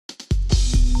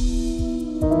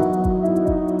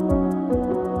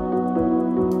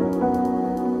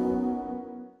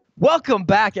Welcome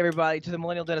back, everybody, to the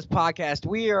Millennial Dentist Podcast.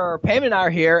 Payman and I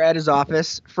are here at his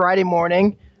office Friday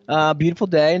morning, beautiful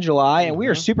day in July, and we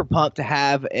are super pumped to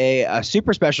have a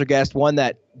super special guest, one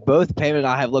that both Payman and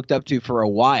I have looked up to for a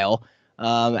while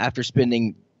after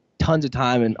spending tons of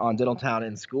time on Dental Town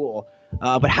in school.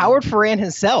 But Howard Farran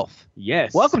himself.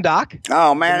 Yes. Welcome, Doc.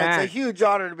 Oh, man, it's a huge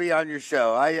honor to be on your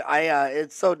show.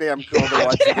 It's so damn cool to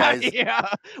watch you guys. Yeah,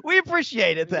 we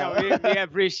appreciate it, though. No, we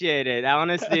appreciate it.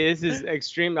 Honestly, this is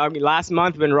extreme. I mean, last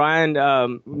month when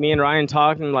me and Ryan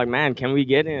talked, I'm like, man, can we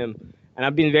get him? And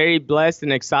I've been very blessed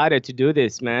and excited to do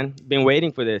this, man. Been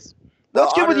waiting for this.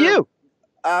 What's good with you?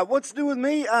 What's new with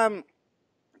me?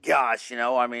 Gosh,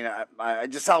 I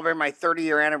just celebrated my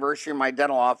 30-year anniversary in my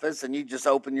dental office, and you just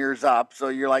opened yours up, so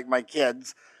you're like my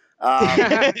kids.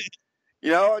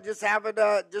 Just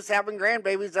having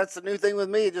grandbabies. That's the new thing with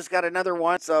me. Just got another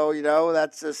one, so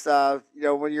that's just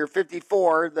when you're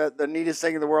 54, the neatest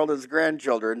thing in the world is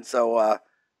grandchildren. So,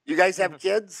 you guys have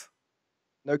kids?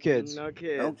 No kids. No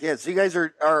kids. No kids. So you guys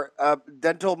are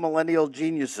dental millennial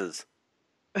geniuses.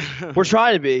 We're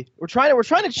trying to be. We're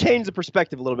trying to change the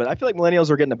perspective a little bit. I feel like millennials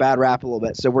are getting a bad rap a little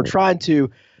bit, so we're trying to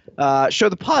show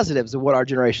the positives of what our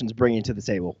generation is bringing to the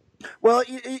table. Well,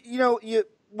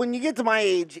 when you get to my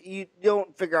age, you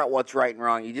don't figure out what's right and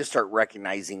wrong. You just start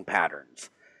recognizing patterns.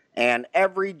 And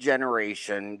every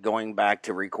generation, going back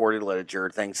to recorded literature,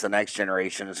 thinks the next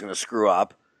generation is going to screw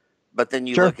up. But then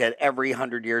you look at every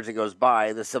 100 years that goes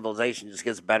by, the civilization just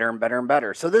gets better and better and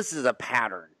better. So this is a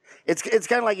pattern. It's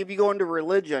kind of like if you go into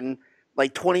religion,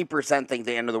 like 20% think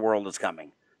the end of the world is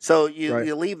coming. So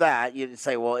you leave that, you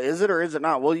say, well, is it or is it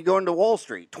not? Well, you go into Wall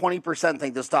Street, 20%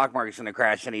 think the stock market's going to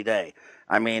crash any day.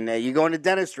 I mean, you go into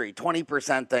dentistry,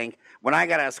 20% think, when I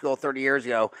got out of school 30 years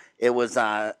ago, it was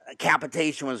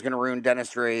capitation was going to ruin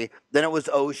dentistry. Then it was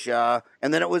OSHA,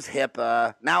 and then it was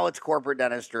HIPAA. Now it's corporate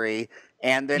dentistry.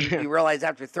 And then you realize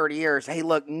after 30 years, hey,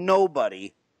 look,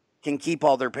 nobody can keep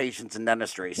all their patients in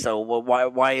dentistry. So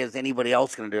why is anybody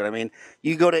else going to do it? I mean,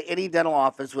 you go to any dental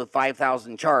office with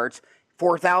 5,000 charts,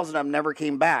 4,000 of them never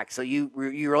came back. So you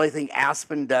really think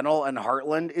Aspen Dental and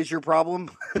Heartland is your problem?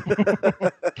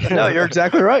 No, you're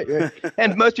exactly right.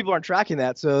 And most people aren't tracking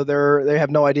that, so they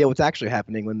have no idea what's actually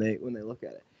happening when they look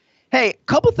at it. Hey,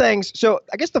 couple things. So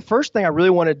I guess the first thing I really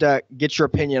wanted to get your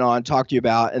opinion on, talk to you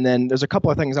about, and then there's a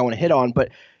couple of things I want to hit on. But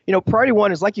priority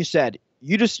one is, like you said,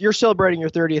 you're celebrating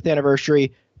your 30th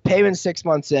anniversary. Payman 6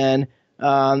 months in,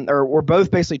 or we're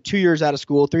both basically 2 years out of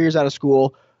school, 3 years out of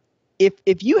school.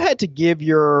 If you had to give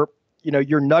your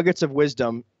nuggets of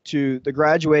wisdom to the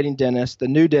graduating dentist, the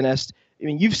new dentist, I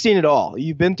mean, you've seen it all.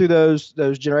 You've been through those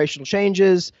generational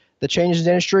changes, the changes in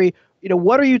dentistry.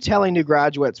 What are you telling new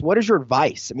graduates? What is your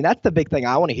advice? I mean, that's the big thing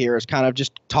I want to hear, is kind of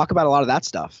just talk about a lot of that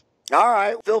stuff. All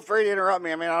right, feel free to interrupt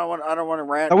me. I mean, I don't want to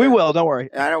rant. Oh, we will. Don't worry.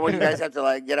 I don't want you guys have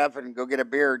to get up and go get a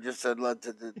beer just to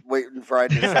wait for I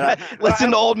to shut up.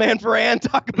 Listen to old man Farran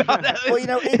talk about that.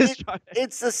 Well,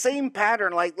 it's the same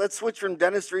pattern. Like, let's switch from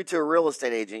dentistry to a real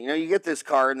estate agent. You get this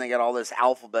card and they got all this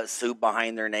alphabet soup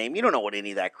behind their name. You don't know what any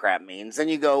of that crap means. Then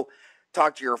you go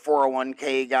talk to your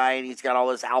 401k guy and he's got all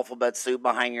this alphabet soup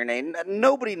behind your name.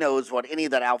 Nobody knows what any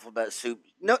of that alphabet soup.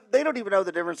 No, they don't even know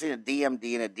the difference between a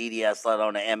DMD and a DDS, let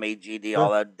alone a MAGD,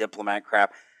 all that diplomat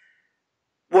crap.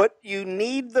 What you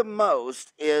need the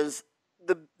most is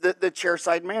the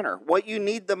chairside manner. What you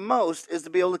need the most is to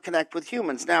be able to connect with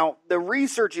humans. Now, the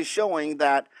research is showing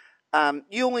that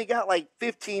you only got like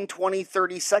 15, 20,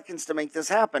 30 seconds to make this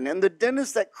happen. And the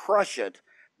dentists that crush it,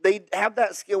 they have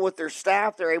that skill with their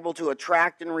staff. They're able to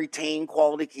attract and retain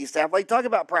quality key staff. Like, talk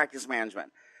about practice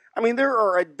management. I mean, there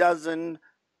are a dozen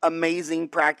amazing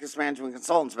practice management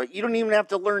consultants, but you don't even have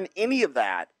to learn any of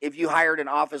that if you hired an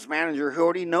office manager who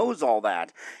already knows all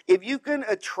that. If you can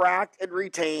attract and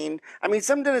retain, I mean,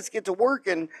 some dentists get to work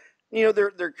and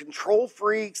they're control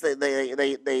freaks.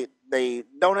 They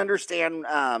don't understand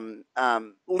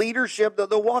leadership.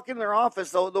 They'll walk in their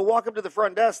office. They'll walk up to the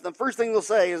front desk, and the first thing they'll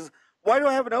say is, "Why do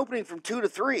I have an opening from 2 to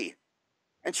 3?"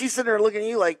 And she's sitting there looking at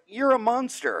you like, you're a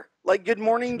monster. Like, good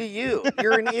morning to you.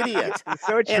 You're an idiot.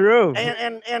 So true.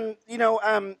 And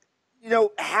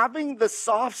having the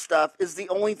soft stuff is the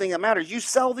only thing that matters. You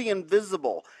sell the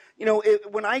invisible.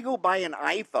 When I go buy an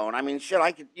iPhone, I mean,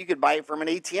 you could buy it from an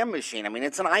ATM machine. I mean,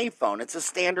 it's an iPhone. It's a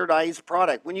standardized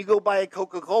product. When you go buy a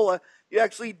Coca-Cola, you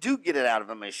actually do get it out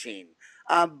of a machine.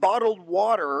 Bottled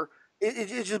water,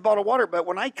 it's just bottled water. But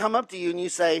when I come up to you and you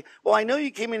say, well, I know you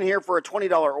came in here for a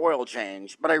 $20 oil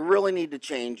change, but I really need to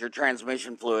change your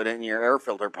transmission fluid in your air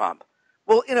filter pump.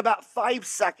 Well, in about 5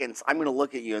 seconds, I'm going to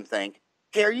look at you and think,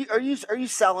 okay, are you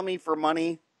selling me for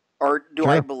money, or do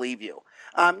I believe you?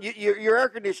 Your air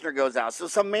conditioner goes out. So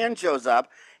some man shows up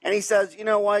And he says, you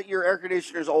know what? Your air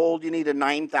conditioner's old. You need a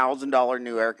 $9,000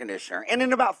 new air conditioner. And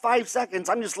in about 5 seconds,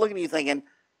 I'm just looking at you thinking,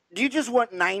 do you just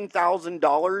want $9,000?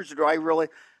 Or do I really?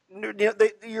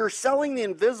 You're selling the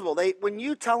invisible. When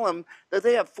you tell them that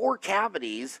they have 4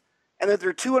 cavities and that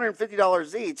they're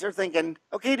 $250 each, they're thinking,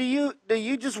 okay, do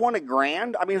you just want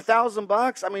 $1,000? I mean,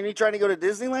 $1,000? I mean, are you trying to go to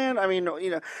Disneyland? I mean,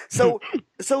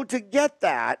 so to get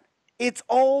that, it's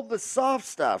all the soft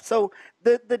stuff. So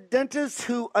the dentist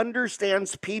who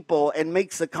understands people and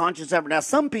makes a conscious effort. Now,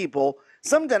 some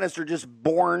dentists are just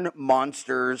born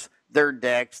monsters. They're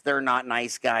dicks. They're not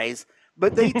nice guys.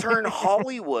 But they turn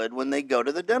Hollywood when they go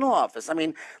to the dental office. I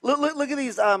mean, look at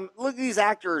these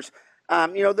actors.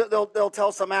 They'll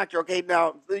tell some actor, okay,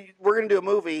 now we're going to do a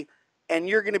movie, and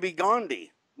you're going to be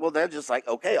Gandhi. Well, they're just like,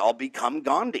 okay, I'll become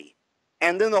Gandhi.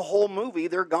 And then the whole movie,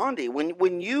 they're Gandhi.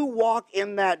 When you walk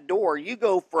in that door, you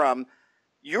go from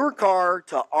your car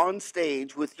to on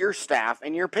stage with your staff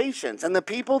and your patients. And the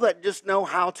people that just know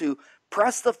how to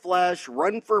press the flesh,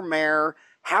 run for mayor,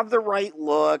 have the right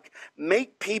look,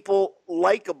 make people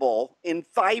likable in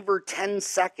 5 or 10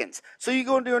 seconds. So you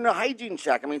go and do a hygiene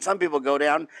check. I mean, some people go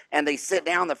down and they sit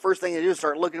down. The first thing they do is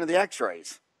start looking at the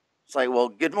x-rays. It's like, well,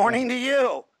 good morning to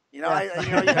you.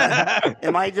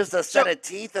 Am I just a set of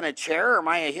teeth in a chair, or am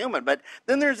I a human? But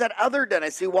then there's that other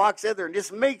dentist who walks in there and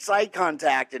just makes eye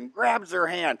contact and grabs her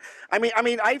hand. I mean,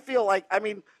 I feel like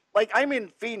I'm in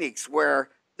Phoenix,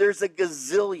 where there's a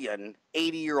gazillion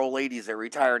 80-year-old ladies that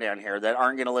retire down here that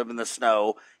aren't going to live in the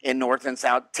snow in North and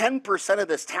South. 10% of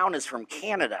this town is from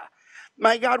Canada.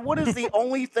 My God, what is the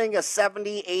only thing a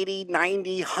 70, 80,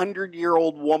 90,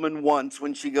 100-year-old woman wants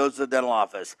when she goes to the dental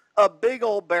office? A big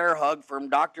old bear hug from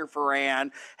Dr.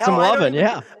 Farran. Some loving,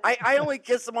 yeah. I only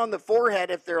kiss them on the forehead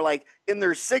if they're like in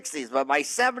their 60s, but by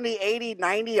 70, 80,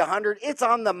 90, 100, it's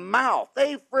on the mouth.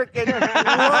 They freaking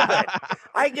love it.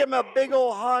 I give them a big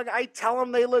old hug. I tell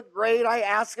them they look great. I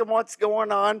ask them what's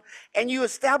going on. And you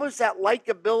establish that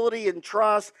likability and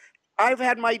trust. I've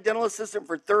had my dental assistant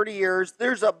for 30 years.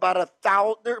 There's about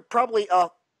probably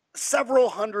several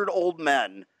hundred old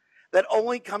men that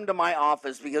only come to my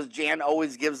office because Jan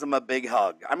always gives them a big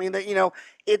hug. I mean,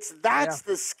 that's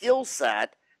the skill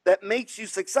set that makes you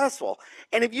successful.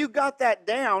 And if you got that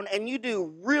down and you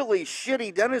do really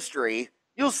shitty dentistry,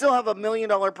 you'll still have $1 million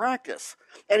practice.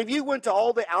 And if you went to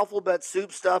all the alphabet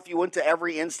soup stuff, you went to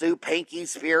every institute, Pankey,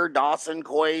 Spear, Dawson,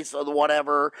 Coyce, or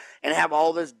whatever, and have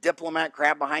all this diplomat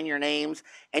crap behind your names,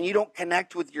 and you don't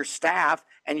connect with your staff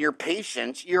and your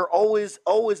patients, you're always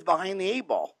behind the 8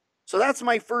 ball. So that's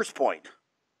my first point.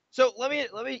 So let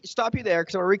me stop you there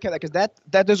because I'm gonna recap that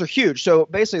because those are huge. So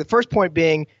basically, the first point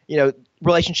being,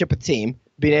 relationship with team,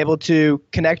 being able to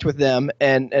connect with them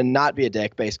and not be a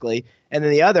dick, basically. And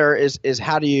then the other is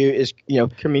how do you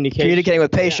communicating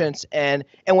with patients. Yeah.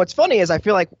 And what's funny is I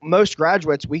feel like most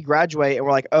graduates, we graduate and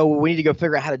we're like, oh, well, we need to go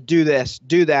figure out how to do this,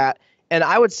 do that. And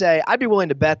I would say I'd be willing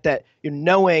to bet that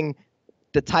knowing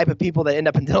the type of people that end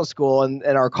up in dental school and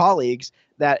our colleagues,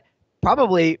 that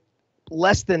probably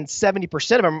less than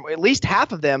 70% of them, at least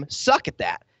half of them, suck at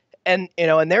that. And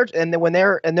no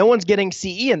one's getting CE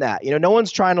in that. No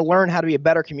one's trying to learn how to be a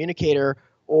better communicator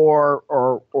or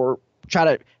try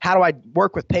to, how do I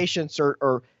work with patients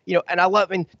or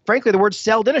and frankly, the word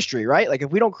sell dentistry, right? Like if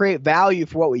we don't create value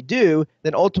for what we do,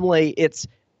 then ultimately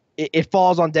it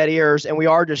falls on dead ears, and we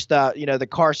are just the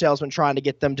car salesman trying to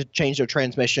get them to change their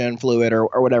transmission fluid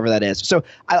or whatever that is. So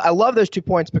I love those 2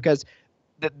 points because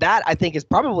that I think is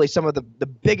probably some of the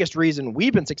biggest reason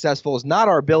we've been successful is not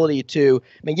our ability to,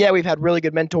 we've had really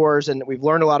good mentors and we've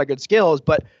learned a lot of good skills,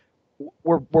 but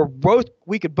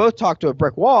we could both talk to a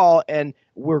brick wall and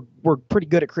we're pretty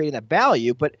good at creating that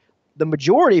value, but the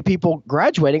majority of people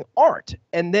graduating aren't.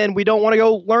 And then we don't want to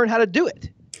go learn how to do it.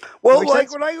 Well,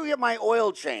 like when I go get my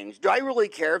oil changed, do I really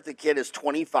care if the kid is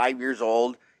 25 years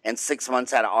old and 6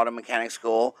 months out of auto mechanic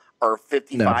school or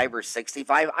 55 or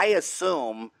 65? I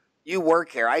assume you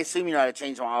work here. I assume you know how to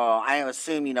change my oil. I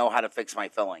assume you know how to fix my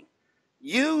filling.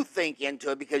 You think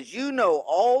into it because you know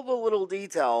all the little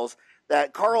details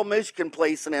that Carl Misch can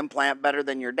place an implant better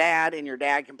than your dad, and your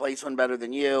dad can place one better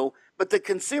than you. But the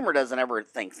consumer doesn't ever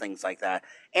think things like that.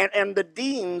 And the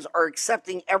deans are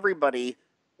accepting everybody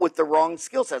with the wrong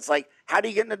skill sets. Like, how do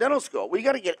you get into dental school? Well, you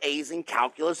got to get A's in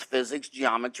calculus, physics,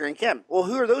 geometry, and chem. Well,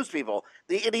 who are those people?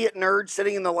 The idiot nerd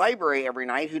sitting in the library every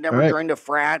night who never joined a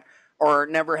frat or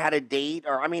never had a date.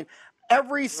 Or,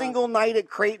 every single night at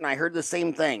Creighton, I heard the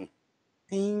same thing.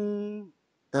 Ding.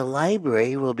 The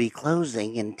library will be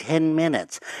closing in 10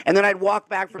 minutes. And then I'd walk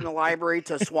back from the library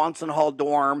to Swanson Hall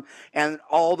dorm, and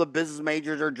all the business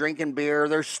majors are drinking beer.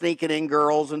 They're sneaking in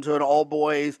girls into an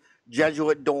all-boys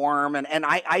Jesuit dorm, and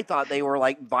I thought they were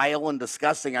like vile and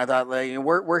disgusting. I thought, like,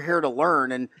 we're here to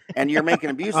learn, and you're making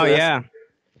abuse Oh of this. yeah.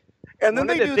 And then One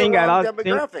of they the do the thing wrong I'd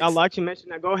demographics. like to mention.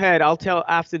 Now, go ahead. I'll tell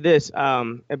after this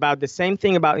about the same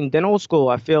thing about in dental school.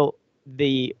 I feel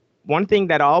the one thing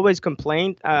that I always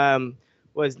complained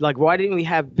was like, why didn't we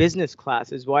have business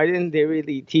classes? Why didn't they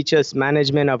really teach us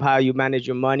management of how you manage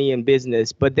your money and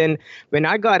business? But then when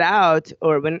I got out,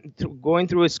 or when going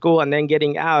through a school and then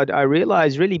getting out, I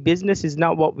realized really business is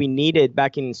not what we needed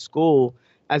back in school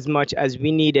as much as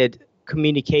we needed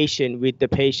communication with the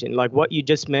patient. Like what you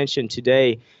just mentioned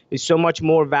today is so much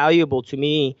more valuable to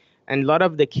me. And a lot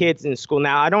of the kids in school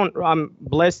now, I'm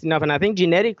blessed enough, and I think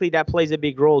genetically that plays a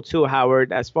big role too,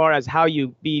 Howard, as far as how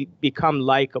you become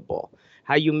likable,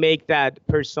 how you make that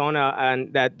persona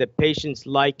and that the patients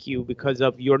like you because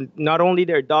of your not only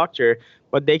their doctor,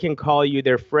 but they can call you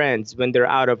their friends when they're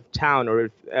out of town or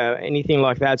anything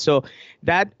like that. So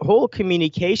that whole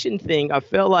communication thing, I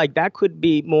feel like that could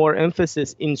be more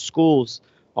emphasis in schools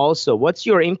also. What's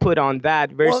your input on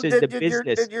that versus the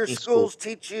business? Did your schools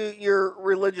teach you your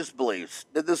religious beliefs?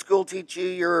 Did the school teach you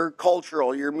your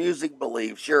cultural, your music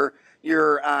beliefs, your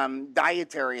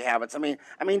dietary habits? I mean,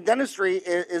 dentistry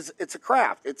is it's a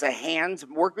craft. It's a hands,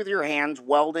 work with your hands,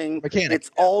 welding. Mechanic.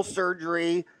 It's all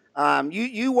surgery.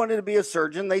 You wanted to be a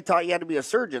surgeon. They taught you how to be a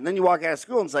surgeon. Then you walk out of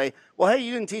school and say, well, hey,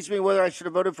 you didn't teach me whether I should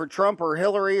have voted for Trump or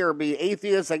Hillary or be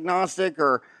atheist, agnostic,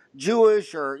 or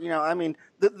Jewish, or, I mean,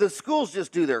 the schools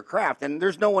just do their craft, and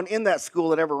there's no one in that school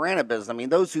that ever ran a business. I mean,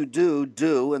 those who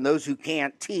do, and those who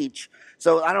can't teach.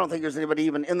 So I don't think there's anybody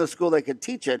even in the school that could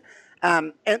teach it.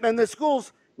 And the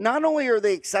schools, not only are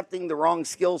they accepting the wrong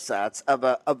skill sets of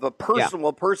a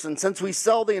personal person, since we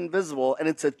sell the invisible and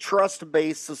it's a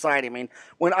trust-based society. I mean,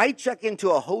 when I check into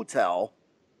a hotel,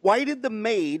 why did the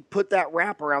maid put that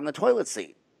wrap around the toilet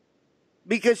seat?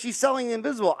 Because she's selling the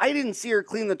invisible. I didn't see her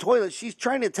clean the toilet. She's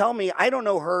trying to tell me I don't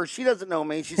know her. She doesn't know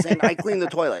me. She's saying I clean the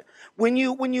toilet. When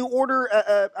you order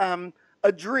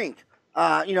a drink,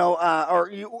 or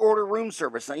you order room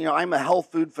service. I'm a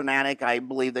health food fanatic. I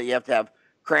believe that you have to have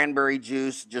cranberry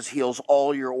juice. Just heals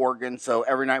all your organs. So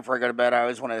every night before I go to bed, I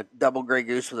always want a double Grey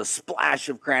Goose with a splash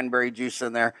of cranberry juice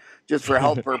in there, just for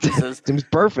health purposes. Seems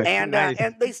perfect. And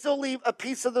and they still leave a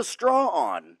piece of the straw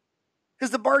on.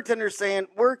 Because the bartender's saying,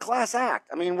 we're a class act.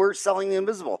 I mean, we're selling the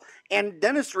invisible. And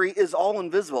dentistry is all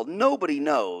invisible. Nobody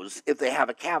knows if they have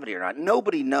a cavity or not.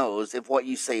 Nobody knows if what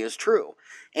you say is true.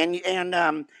 And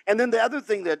then the other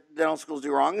thing that dental schools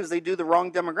do wrong is they do the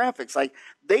wrong demographics. Like,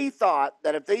 they thought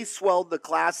that if they swelled the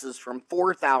classes from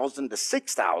 4,000 to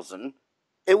 6,000,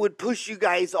 it would push you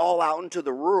guys all out into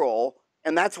the rural.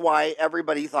 And that's why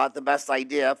everybody thought the best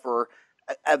idea for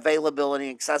availability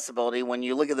and accessibility, when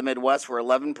you look at the Midwest, where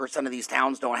 11% of these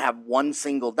towns don't have one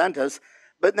single dentist.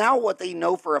 But now what they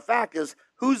know for a fact is,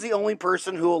 who's the only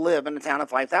person who will live in a town of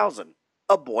 5,000?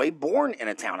 A boy born in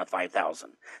a town of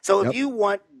 5,000. So if you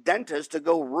want dentists to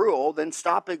go rural, then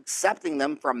stop accepting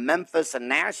them from Memphis and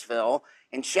Nashville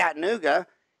and Chattanooga,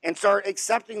 and start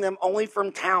accepting them only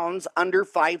from towns under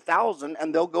 5,000,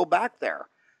 and they'll go back there.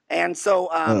 And so,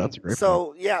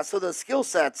 so the skill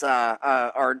sets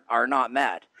are not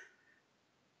met.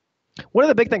 One of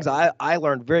the big things I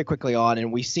learned very quickly on,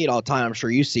 and we see it all the time, I'm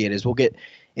sure you see it,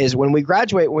 is when we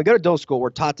graduate, when we go to dental school,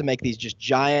 we're taught to make these just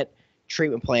giant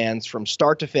treatment plans from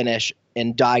start to finish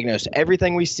and diagnose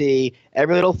everything we see,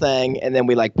 every little thing, and then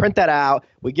we like print that out,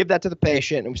 we give that to the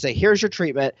patient, and we say, here's your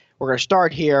treatment, we're going to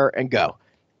start here and go.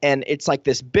 And it's like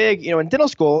this big, in dental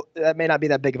school, that may not be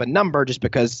that big of a number just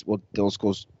because, well, dental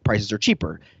school's prices are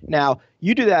cheaper. Now,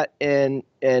 you do that in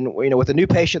with a new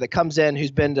patient that comes in who's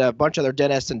been to a bunch of other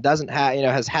dentists and doesn't have,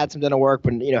 has had some dental work,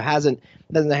 but, doesn't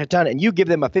have done it, and you give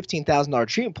them a $15,000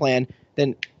 treatment plan,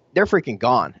 then they're freaking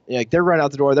gone. They're running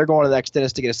out the door. They're going to the next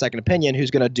dentist to get a second opinion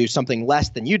who's going to do something less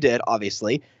than you did,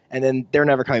 obviously, and then they're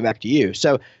never coming back to you.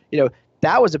 So,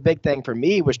 that was a big thing for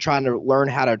me, was trying to learn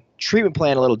how to treatment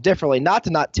plan a little differently, not to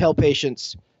not tell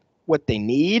patients what they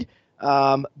need,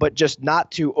 but just not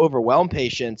to overwhelm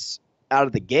patients out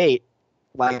of the gate,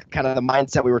 like kind of the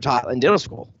mindset we were taught in dental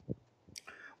school.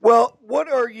 Well, what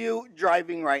are you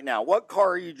driving right now? What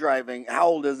car are you driving? How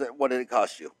old is it? What did it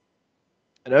cost you?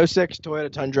 An 06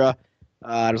 Toyota Tundra.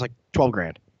 It was like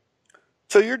 $12,000.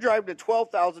 So you're driving a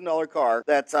 $12,000 car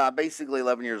that's basically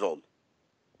 11 years old.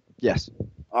 Yes.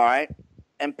 All right.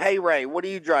 And Peyray, what are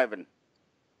you driving?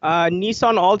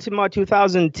 Nissan Altima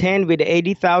 2010 with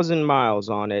 80,000 miles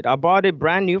on it. I bought it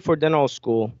brand new for dental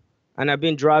school, and I've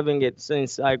been driving it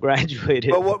since I graduated.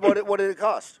 But what did it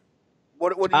cost?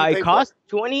 What did you pay it cost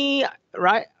 20,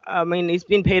 right? I mean, it's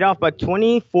been paid off, but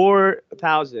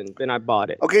 24,000 when I bought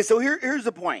it. Okay, so here's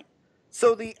the point.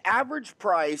 So the average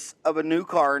price of a new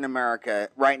car in America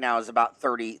right now is about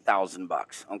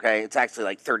 $30,000. Okay, it's actually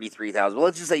like 33,000. But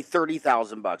let's just say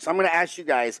 $30,000. I'm going to ask you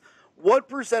guys, what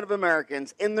percent of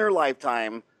Americans in their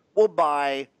lifetime will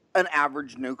buy an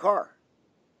average new car?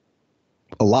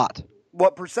 A lot.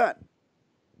 What percent?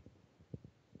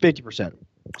 50%.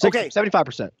 Okay.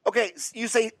 75%. Okay, you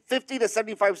say 50 to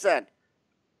 75%.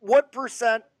 What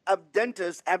percent of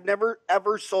dentists have never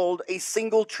ever sold a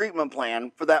single treatment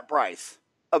plan for that price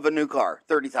of a new car?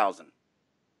 30,000.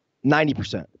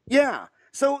 90%. Yeah.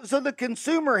 So the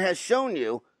consumer has shown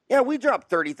you, yeah, we dropped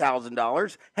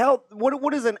 $30,000. Hell,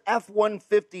 what does an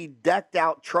F-150 decked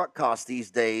out truck cost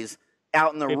these days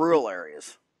out in the 50. rural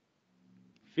areas?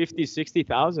 50,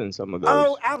 60,000, some of those.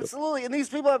 Oh, absolutely. And these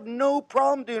people have no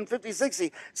problem doing 50,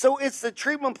 60. So it's the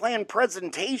treatment plan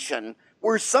presentation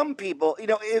where some people,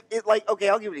 like, okay,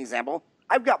 I'll give you an example.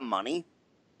 I've got money.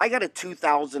 I got a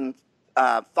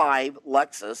 2005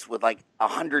 Lexus with like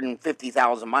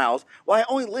 150,000 miles. Well, I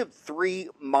only live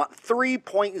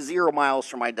 3.0 miles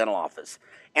from my dental office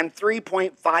and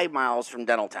 3.5 miles from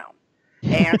dental town.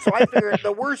 And so I figured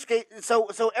the worst case, so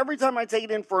every time I take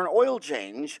it in for an oil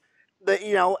change,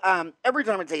 every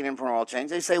time I take it in for an oil change,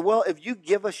 they say, well, if you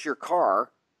give us your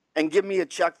car and give me a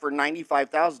check for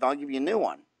 $95,000, I'll give you a new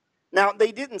one. Now,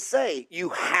 they didn't say you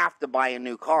have to buy a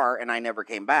new car, and I never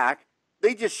came back.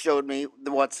 They just showed me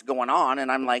what's going on,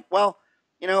 and I'm like, well,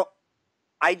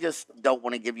 I just don't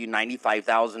want to give you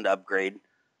 $95,000 to upgrade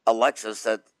a Lexus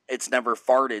that it's never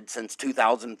farted since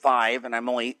 2005, and I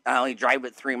only drive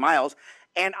it 3 miles.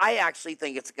 And I actually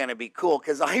think it's going to be cool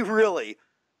because I really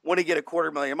want to get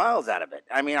 250,000 miles out of it.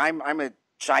 I mean, I'm a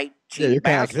cheap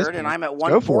bastard, and I'm at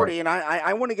 140, and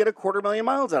I want to get 250,000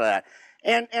 miles out of that.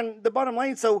 And the bottom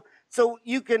line, so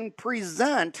you can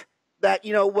present that,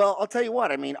 well, I'll tell you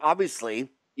what. I mean, obviously,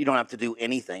 you don't have to do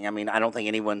anything. I mean, I don't think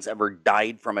anyone's ever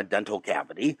died from a dental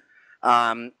cavity.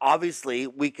 Obviously,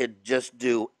 we could just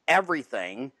do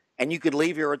everything, and you could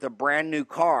leave here with a brand new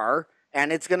car,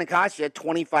 and it's going to cost you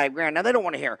 $25,000. Now, they don't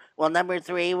want to hear, well, number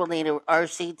 3, we'll need an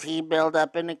RCT build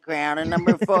up in the ground, and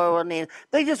number 4, we'll need.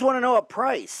 They just want to know a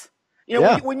price.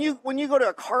 When you go to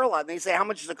a car lot and they say, how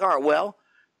much is the car? Well,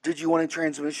 did you want a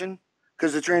transmission?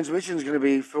 Because the transmission is going to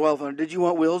be $1,200. Did you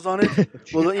want wheels on it?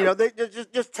 Well, they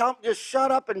just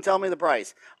shut up and tell me the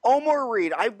price. Omar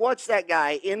Reed, I watched that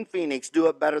guy in Phoenix do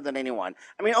it better than anyone.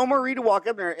 I mean, Omar Reed would walk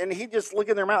up there and he'd just look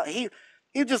in their mouth. He'd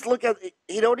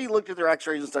already looked at their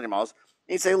X-rays and study models.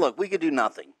 And he'd say, "Look, we could do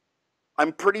nothing.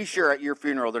 I'm pretty sure at your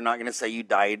funeral they're not going to say you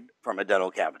died from a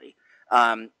dental cavity.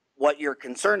 What you're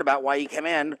concerned about, why you came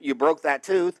in, you broke that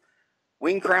tooth.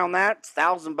 We can crown that. It's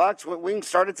 $1,000. We can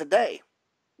start it today."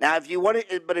 Now, if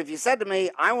you said to me,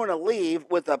 I want to leave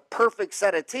with a perfect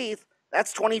set of teeth,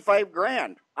 that's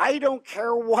 $25,000. I don't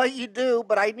care what you do,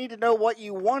 but I need to know what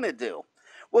you want to do.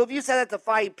 Well, if you said that to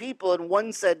 5 people and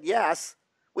one said yes,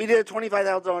 we did a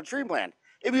 $25,000 treatment plan.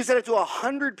 If you said it to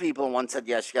 100 people and one said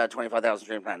yes, you got a $25,000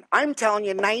 treatment plan. I'm telling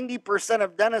you, 90%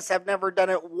 of dentists have never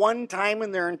done it one time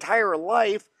in their entire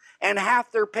life, and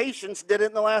half their patients did it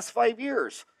in the last 5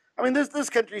 years. I mean,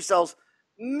 this country sells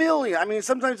million. I mean,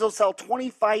 sometimes they'll sell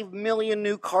 25 million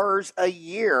new cars a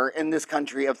year in this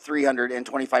country of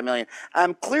 325 million.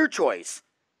 Clear Choice.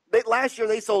 Last year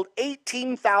they sold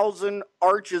 18,000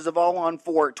 arches of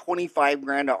all-on-4 at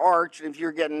 $25,000 an arch. And if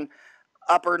you're getting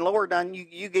upper and lower done,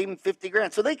 you gave them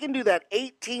 $50,000. So they can do that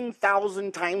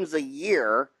 18,000 times a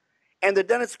year. And the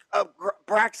dentist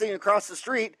practicing across the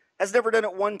street has never done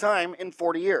it one time in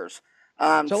 40 years.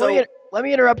 Let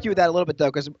me interrupt you with that a little bit,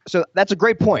 though, because that's a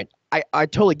great point. I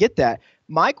totally get that.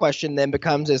 My question then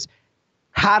becomes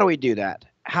how do we do that?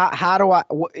 How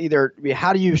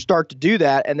do you start to do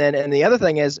that? And the other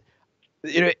thing is,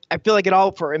 I feel like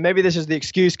and maybe this is the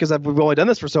excuse because we've only done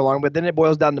this for so long, but then it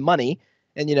boils down to money,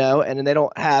 and then they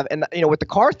don't have, and with the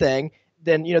car thing,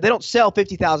 then they don't sell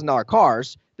 $50,000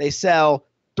 cars, they sell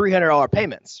 $300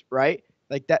 payments, right?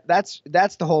 Like that's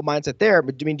the whole mindset there.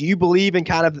 But I mean, do you believe in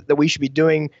kind of that we should be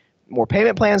doing more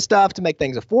payment plan stuff to make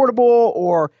things affordable,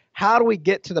 or how do we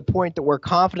get to the point that we're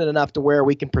confident enough to where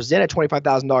we can present a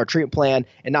 $25,000 treatment plan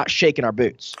and not shaking our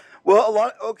boots?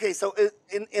 Well, so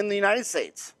in the United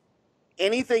States,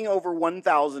 anything over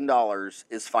 $1,000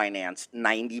 is financed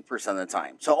 90% of the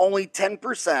time. So only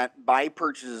 10% buy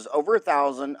purchases over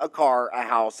 $1,000, a car, a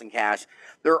house, and cash.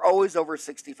 They're always over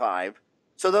 65.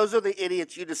 So those are the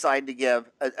idiots you decide to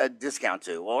give a discount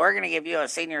to. Well, we're going to give you a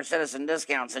senior citizen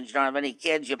discount since you don't have any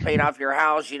kids, you paid off your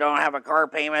house, you don't have a car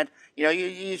payment.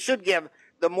 You should give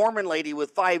the Mormon lady with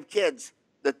 5 kids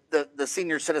the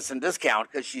senior citizen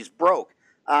discount because she's broke.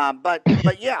 But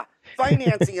yeah,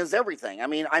 financing is everything. I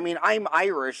mean, I'm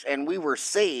Irish, and we were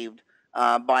saved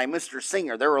by Mr.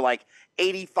 Singer. There were like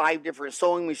 85 different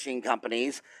sewing machine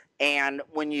companies. And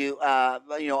when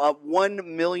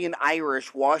 1 million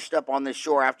Irish washed up on the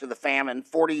shore after the famine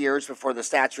 40 years before the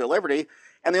Statue of Liberty,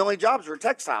 and the only jobs were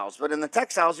textiles. But in the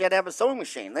textiles, you had to have a sewing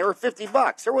machine. They were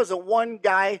 $50. There wasn't one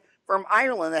guy from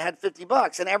Ireland that had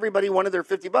 $50, and everybody wanted their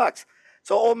 $50.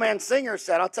 So old man Singer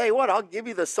said, I'll tell you what, I'll give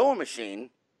you the sewing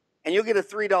machine, and you'll get a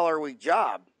 $3 a week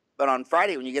job. But on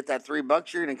Friday, when you get that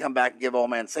 $3, you're going to come back and give old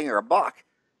man Singer $1.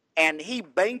 And he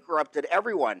bankrupted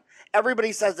everyone.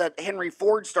 Everybody says that Henry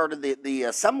Ford started the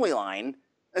assembly line.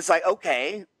 It's like,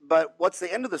 okay, but what's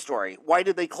the end of the story? Why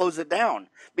did they close it down?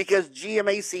 Because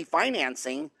GMAC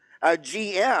financing,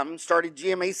 GM started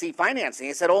GMAC financing.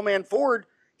 He said, old man Ford,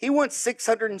 he wants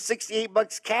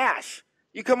 $668 cash.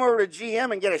 You come over to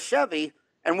GM and get a Chevy,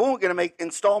 and we're going to make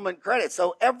installment credit.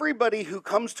 So everybody who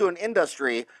comes to an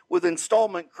industry with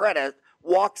installment credit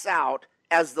walks out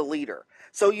as the leader.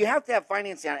 So you have to have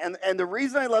financing. And the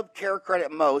reason I love Care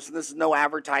Credit most, and this is no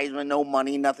advertisement, no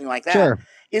money, nothing like that, Sure.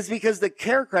 is because the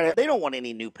Care Credit, they don't want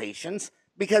any new patients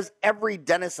because every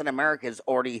dentist in America has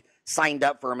already signed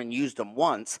up for them and used them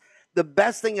once. The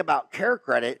best thing about Care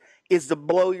Credit is to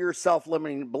blow your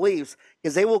self-limiting beliefs,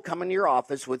 because they will come into your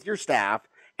office with your staff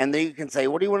and then you can say,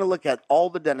 what do you want to look at? All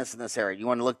the dentists in this area. You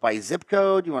want to look by zip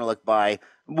code? You want to look by,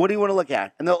 what do you want to look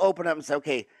at? And they'll open up and say,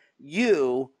 okay,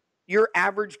 your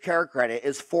average Care Credit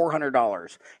is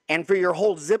 $400. And for your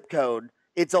whole zip code,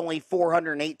 it's only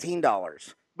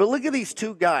 $418. But look at these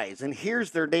two guys, and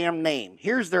here's their damn name.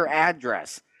 Here's their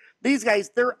address. These guys,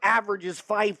 their average is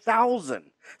 $5,000.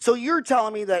 So you're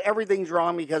telling me that everything's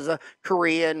wrong because of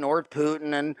Korea, North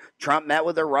Putin, and Trump met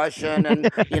with a Russian,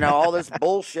 and all this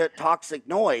bullshit, toxic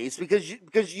noise,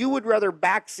 because you would rather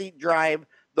backseat drive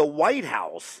the White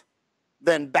House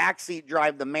than backseat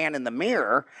drive the man in the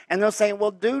mirror. And they'll say,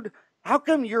 well, dude, how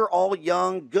come you're all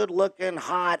young, good-looking,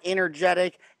 hot,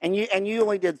 energetic, and you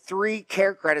only did 3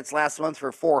 Care Credits last month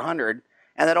for $400,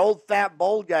 and that old fat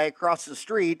bald guy across the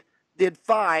street did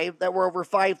 5 that were over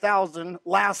 $5,000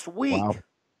 last week? Wow.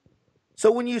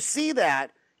 So when you see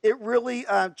that, it really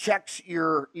checks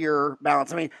your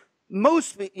balance. I mean,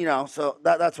 so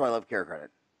that's why I love Care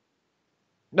Credit.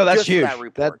 No, that's Just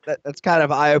huge. That's kind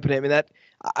of eye-opening. I mean,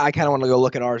 I kind of want to go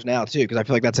look at ours now too, because I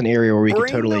feel like that's an area where we could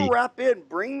totally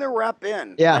bring the rep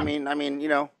in. Yeah. I mean,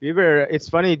 It's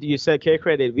funny you said Care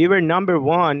Credit. We were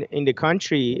 #1 in the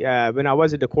country when I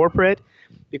was at the corporate,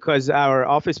 because our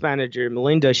office manager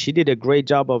Melinda, she did a great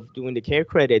job of doing the Care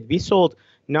Credit. We sold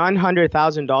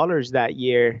 $900,000 that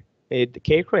year at the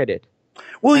Care Credit.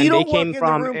 Well, you don't walk in the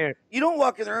room. You don't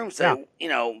walk in the room and say,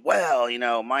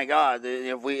 my God,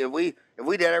 if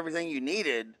we did everything you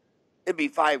needed, it'd be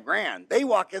 $5,000. They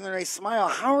walk in there and they smile.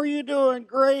 How are you doing?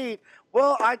 Great.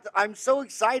 Well, I'm so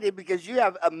excited because you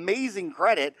have amazing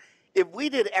credit. If we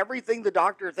did everything the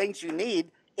doctor thinks you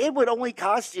need, it would only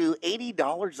cost you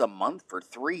 $80 a month for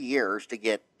 3 years to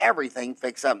get everything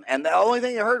fixed up. And the only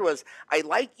thing I heard was, I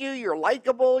like you, you're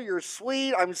likable, you're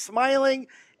sweet, I'm smiling.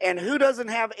 And who doesn't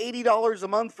have $80 a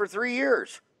month for 3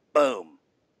 years? Boom.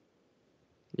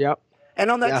 Yep. And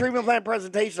on that treatment plan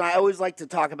presentation, I always like to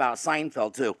talk about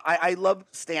Seinfeld, too. I love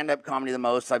stand-up comedy the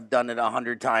most. I've done it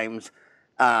 100 times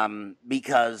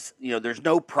because, there's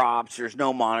no props, there's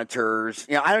no monitors.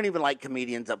 I don't even like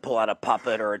comedians that pull out a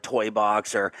puppet or a toy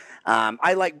box. Or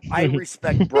I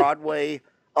respect Broadway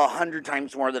 100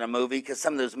 times more than a movie, because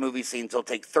some of those movie scenes will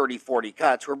take 30, 40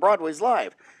 cuts where Broadway's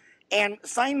live. And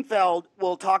Seinfeld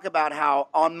will talk about how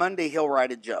on Monday he'll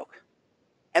write a joke.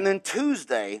 And then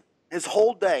Tuesday, his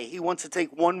whole day, he wants to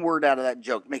take one word out of that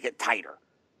joke, make it tighter.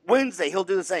 Wednesday, he'll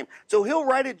do the same. So he'll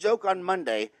write a joke on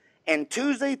Monday, and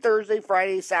Tuesday, Thursday,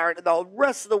 Friday, Saturday, the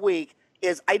rest of the week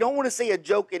is, I don't want to say a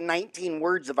joke in 19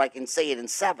 words if I can say it in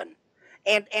 7.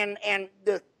 And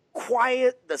the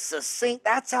quiet, the succinct,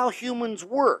 that's how humans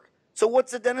work. So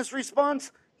what's the dentist's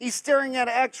response? He's staring at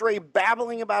an x-ray,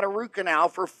 babbling about a root canal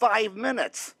for 5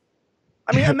 minutes.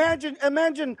 I mean,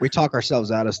 imagine. We talk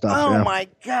ourselves out of stuff. Oh, my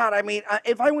God. I mean,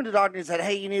 if I went to the doctor and said,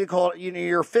 hey, you need to call,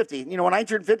 you're 50. When I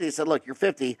turned 50, they said, look, you're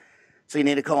 50, so you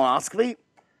need a colonoscopy,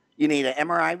 you need an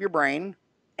MRI of your brain,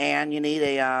 and you need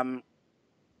a,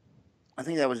 I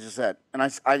think that was just it. And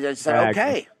I just said,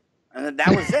 okay. And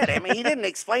that was it. I mean, he didn't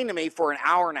explain to me for an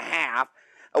hour and a half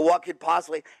what could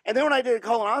possibly. And then when I did a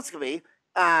colonoscopy,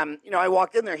 I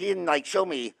walked in there, he didn't show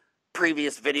me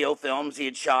previous video films he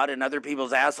had shot in other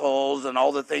people's assholes and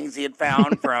all the things he had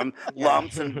found, from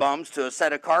lumps and bumps to a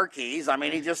set of car keys. I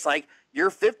mean, he just you're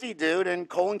 50, dude, and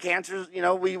colon cancers,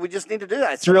 we just need to do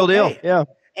that. It's a real deal. Yeah.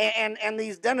 And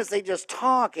these dentists, they just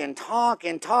talk and talk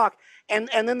and talk. And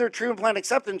then their treatment plan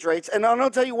acceptance rates. And I'll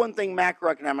tell you one thing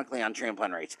macroeconomically on treatment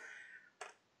plan rates.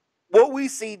 What we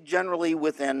see generally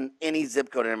within any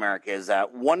zip code in America is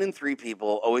that 1 in 3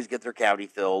 people always get their cavity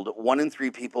filled. 1 in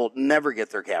 3 people never get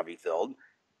their cavity filled.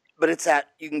 But it's that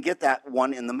you can get that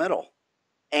one in the middle.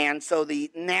 And so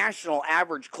the national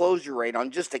average closure rate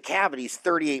on just a cavity is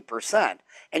 38%.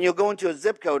 And you'll go into a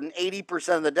zip code and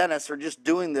 80% of the dentists are just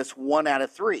doing this 1 out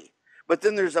of 3. But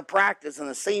then there's a practice in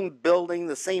the same building,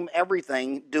 the same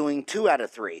everything, doing 2 out of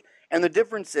 3. And the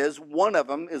difference is one of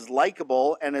them is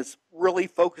likable and is really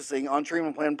focusing on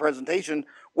treatment plan presentation,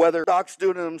 whether doc's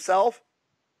doing it himself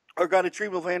or got a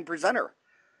treatment plan presenter.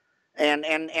 And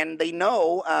they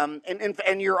know,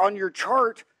 and you're on your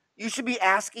chart, you should be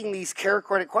asking these care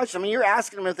credit questions. I mean, you're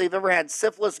asking them if they've ever had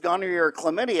syphilis, gonorrhea, or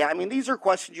chlamydia. I mean, these are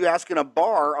questions you ask in a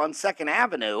bar on 2nd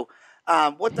Avenue.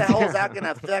 What the hell is that going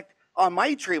to affect on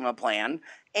my treatment plan?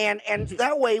 And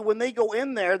that way, when they go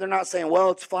in there, they're not saying,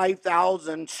 well, it's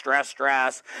 5,000,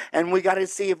 stress, and we got to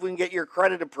see if we can get your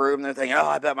credit approved. And they're thinking, oh,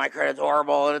 I bet my credit's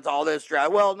horrible, and it's all this stress.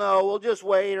 Well, no, we'll just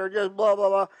wait, or just blah, blah,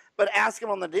 blah. But ask them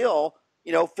on the deal,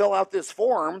 fill out this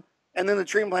form. And then the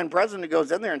treatment plan president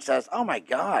goes in there and says, oh, my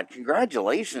God,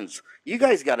 congratulations. You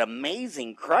guys got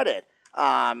amazing credit.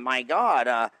 My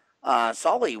God,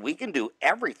 Sully, we can do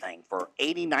everything for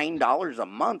 $89 a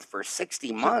month for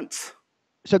 60 months.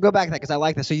 So go back to that because I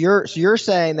like this. So you're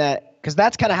saying that because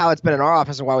that's kind of how it's been in our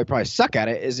office and why we probably suck at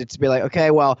it is it's to be like,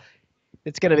 okay, well,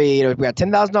 it's going to be, we got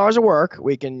 $10,000 of work.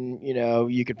 We can,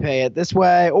 you could pay it this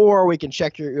way, or we can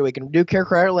we can do Care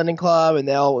Credit Lending Club and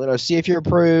they'll, see if you're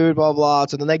approved, blah, blah.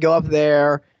 So then they go up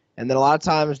there and then a lot of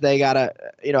times they got to,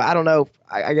 I don't know,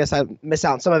 I guess I miss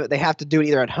out on some of it. They have to do it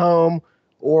either at home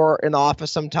or in the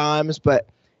office sometimes.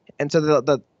 And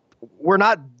so we're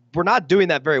not doing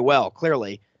that very well,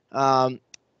 clearly.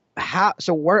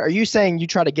 So are you saying you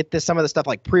try to get some of the stuff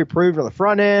like pre-approved on the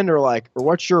front end or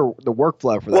what's the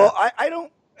workflow for that? Well, I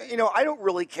don't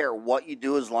really care what you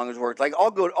do as long as it works. Like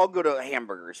I'll go to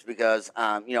hamburgers because,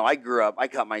 I grew up, I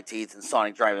cut my teeth in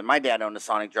Sonic Drive-In. My dad owned a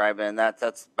Sonic Drive-In.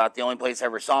 That's about the only place I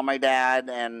ever saw my dad.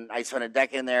 And I spent a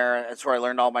decade in there. That's where I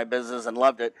learned all my business and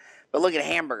loved it. But look at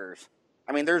hamburgers.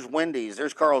 I mean, there's Wendy's,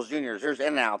 there's Carl's Jr., there's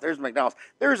In-N-Out, there's McDonald's.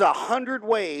 There's 100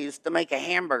 ways to make a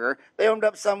hamburger. They opened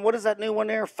up what is that new one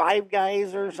there? Five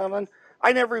Guys or something?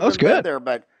 I never even been there,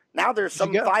 but now there's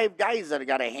some Five Guys that have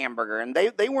got a hamburger, and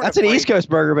they weren't. That's an East Coast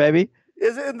burger, baby.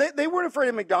 Is it? They weren't afraid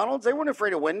of McDonald's. They weren't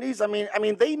afraid of Wendy's. I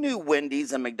mean, they knew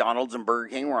Wendy's and McDonald's and Burger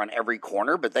King were on every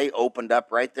corner, but they opened up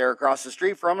right there across the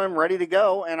street from them, ready to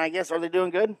go. And I guess, are they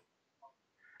doing good?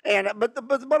 But the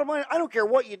bottom line, I don't care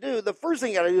what you do. The first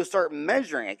thing you got to do is start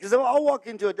measuring it. Because I'll walk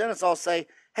into a dentist, I'll say,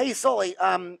 "Hey, Sully,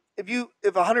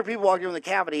 if 100 people walk in the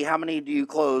cavity, how many do you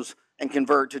close and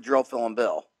convert to drill, fill, and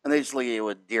bill?" And they just look at you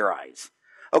with deer eyes.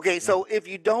 Okay, so if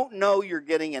you don't know you're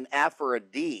getting an F or a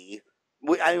D,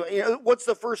 what's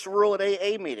the first rule at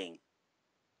AA meeting?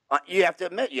 You have to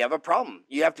admit you have a problem.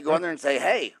 You have to go in there and say,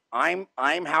 "Hey, I'm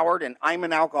Howard and I'm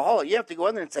an alcoholic." You have to go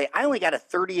in there and say, "I only got a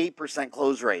 38%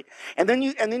 close rate," and then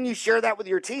you share that with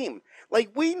your team.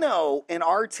 Like we know in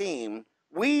our team,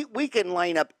 we can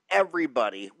line up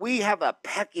everybody. We have a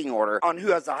pecking order on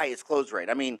who has the highest close rate.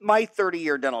 I mean, my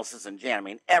 30-year dental assistant Jan. I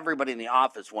mean, everybody in the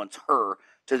office wants her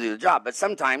to do the job, but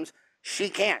sometimes she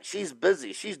can't. She's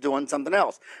busy. She's doing something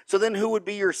else. So then, who would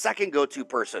be your second go-to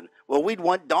person? Well, we'd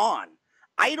want Dawn.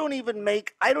 I don't even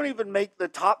make the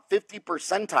top 50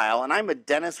 percentile, and I'm a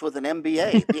dentist with an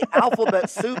MBA. The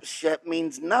alphabet soup shit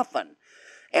means nothing.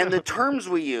 And the terms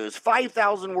we use,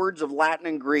 5,000 words of Latin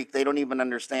and Greek, they don't even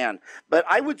understand. But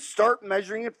I would start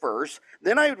measuring it first.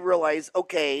 Then I would realize,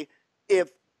 okay, if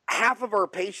half of our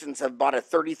patients have bought a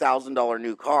 $30,000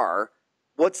 new car,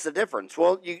 what's the difference?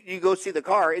 Well, you go see the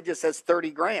car, it just says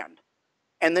 30 grand.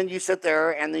 And then you sit there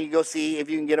and then you go see if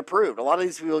you can get approved. A lot of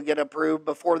these people get approved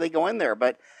before they go in there.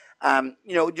 But,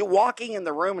 walking in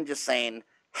the room and just saying,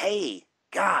 "Hey,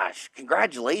 gosh,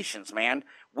 congratulations, man.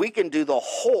 We can do the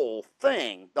whole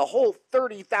thing, the whole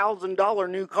 $30,000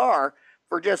 new car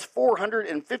for just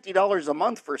 $450 a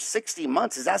month for 60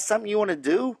 months. Is that something you want to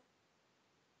do?"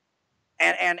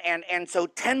 And so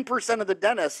 10% of the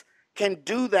dentists can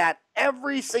do that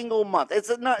every single month. It's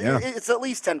at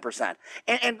least 10%.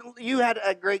 And you had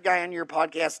a great guy on your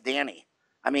podcast, Danny.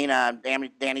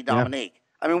 Danny Dominique. Yeah.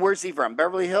 I mean, where's he from?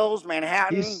 Beverly Hills,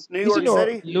 Manhattan, New York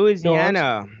City?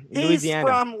 Louisiana. He's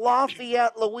from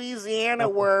Lafayette, Louisiana,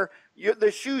 where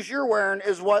the shoes you're wearing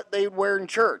is what they wear in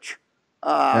church.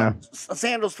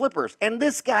 Sandals, flippers. And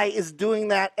this guy is doing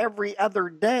that every other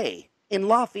day in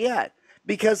Lafayette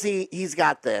because he's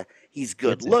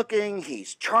good looking,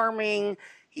 he's charming,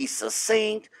 he's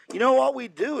succinct. You know what we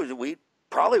do is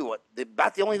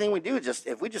about the only thing we do is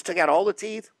if we just took out all the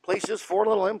teeth, place just 4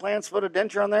 little implants, put a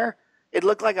denture on there, It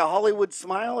looked like a Hollywood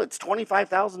smile. It's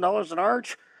 $25,000 an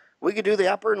arch. We could do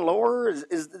the upper and lower.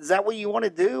 Is that what you want to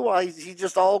do? Well, he's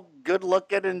just all good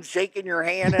looking and shaking your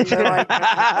hand, and they're like,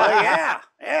 well,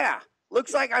 yeah.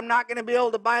 Looks like I'm not going to be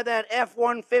able to buy that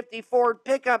F-150 Ford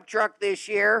pickup truck this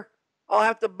year. I'll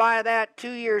have to buy that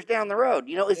 2 years down the road.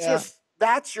 It's just,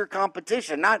 that's your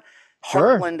competition, not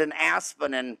Heartland and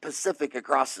Aspen and Pacific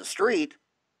across the street.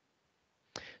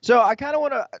 So I kind of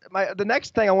want to, the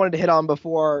next thing I wanted to hit on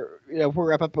before, before we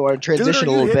wrap up, I want to transition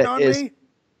a little bit is,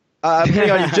 I'm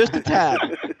hitting on you just a tad.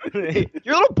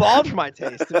 You're a little bald for my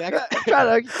taste. I mean,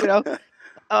 I'm trying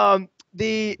to,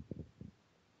 the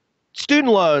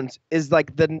student loans is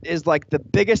like the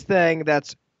biggest thing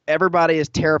that's everybody is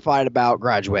terrified about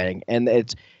graduating. And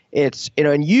it's,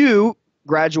 and you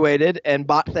graduated and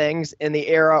bought things in the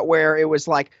era where it was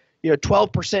like,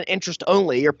 12% interest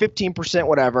only or 15%,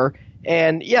 whatever.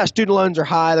 And yeah, student loans are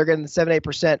high. They're getting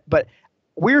 7-8%, but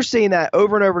we're seeing that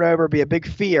over and over and over be a big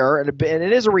fear, and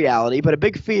it is a reality, but a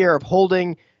big fear of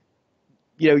holding,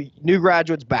 new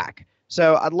graduates back.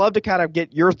 So I'd love to kind of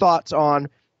get your thoughts on,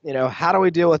 how do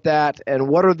we deal with that, and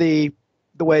what are the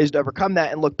ways to overcome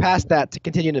that and look past that to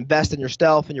continue to invest in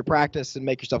yourself and your practice and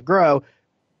make yourself grow,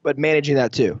 but managing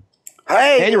that too.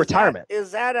 Hey, and your retirement.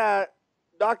 Is that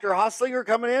Dr. Hoslinger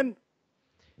coming in?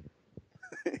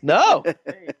 No.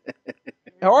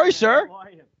 How are you, sir?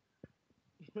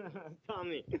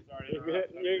 Tommy. Sorry, you're good.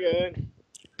 You're good.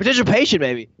 Potential patient,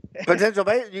 maybe. Potential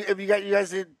patient. If you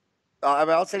guys need,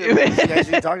 I'll say you guys need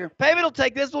to talk to him. Payment will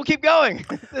take this. We'll keep going.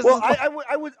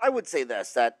 I would say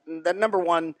this, that number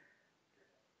one,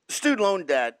 student loan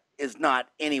debt is not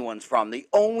anyone's problem. The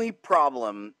only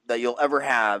problem that you'll ever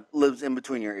have lives in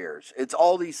between your ears. It's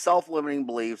all these self-limiting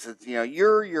beliefs. It's,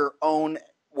 you're your own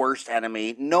worst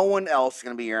enemy. No one else is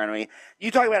going to be your enemy.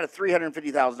 You talk about a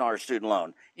 $350,000 student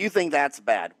loan. You think that's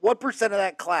bad. What percent of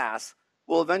that class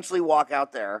will eventually walk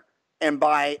out there and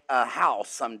buy a house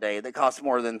someday that costs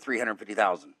more than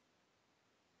 $350,000?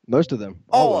 Most of them.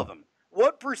 All of them.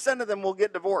 What percent of them will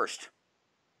get divorced?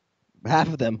 Half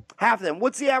of them. Half of them.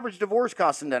 What's the average divorce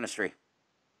cost in dentistry?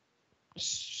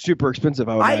 Super expensive,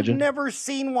 I would imagine. I've never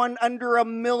seen one under $1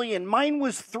 million. Mine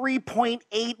was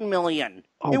 $3.8 million.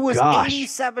 Oh, it was gosh.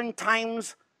 87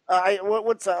 times.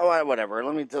 Whatever.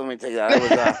 Let me take that.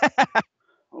 It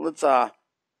was, I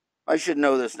should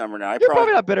know this number now. You're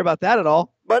probably not bitter about that at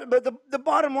all. But the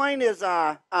bottom line is,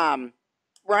 Ryan,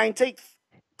 take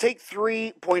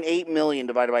 3.8 million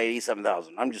divided by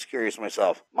 87,000. I'm just curious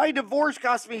myself. My divorce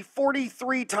cost me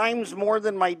 43 times more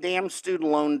than my damn student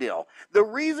loan deal. The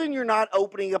reason you're not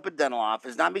opening up a dental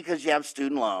office, not because you have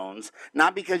student loans,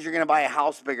 not because you're going to buy a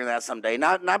house bigger than that someday,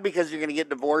 not because you're going to get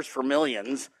divorced for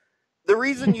millions. The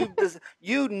reason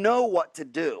you know what to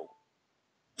do.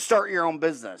 Start your own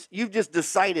business. You've just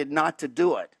decided not to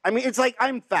do it. I mean, it's like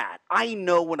I'm fat. I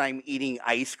know when I'm eating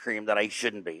ice cream that I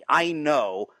shouldn't be. I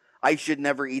know I should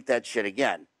never eat that shit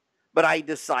again. But I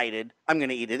decided I'm going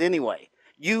to eat it anyway.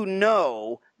 You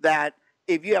know that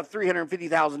if you have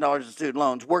 $350,000 in student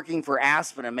loans, working for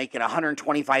Aspen and making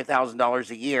 $125,000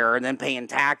 a year and then paying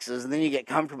taxes, and then you get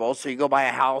comfortable, so you go buy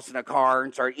a house and a car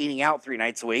and start eating out 3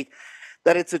 nights a week,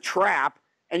 that it's a trap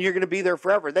and you're going to be there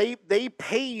forever. They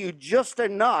pay you just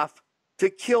enough to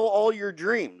kill all your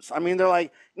dreams. I mean, they're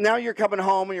like, now you're coming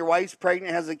home and your wife's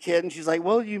pregnant, has a kid, and she's like,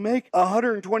 well, you make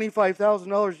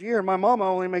 $125,000 a year. My mama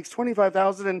only makes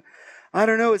 $25,000, and I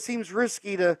don't know, it seems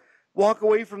risky to walk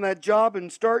away from that job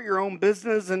and start your own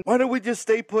business, and why don't we just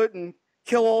stay put and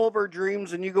kill all of our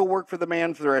dreams and you go work for the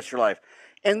man for the rest of your life?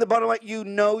 And the bottom line,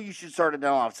 you should start a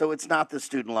dental office, so it's not the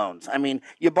student loans. I mean,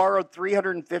 you borrowed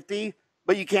 $350,000,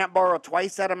 but you can't borrow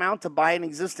twice that amount to buy an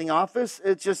existing office.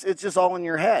 It's just all in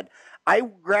your head. I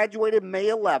graduated May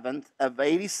 11th of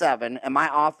 87, and my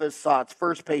office saw its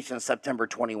first patient September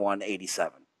 21,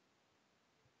 87.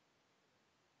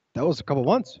 That was a couple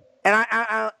months. And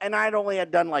I'd only had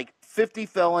done like 50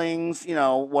 fillings,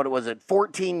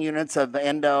 14 units of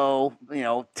endo,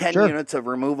 10 units of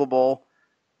removable.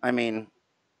 I mean,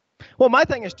 well, my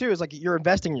thing is too, is like you're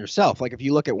investing in yourself. Like if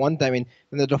you look at one thing, I mean,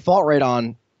 the default rate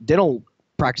on dental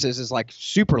practices is like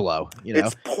super low,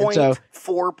 It's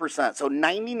 0.4%. So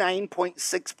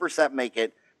 99.6% make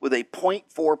it with a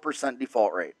 0.4%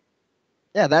 default rate.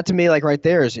 Yeah, that to me, like right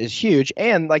there is huge.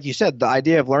 And like you said, the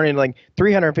idea of learning like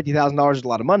 $350,000 is a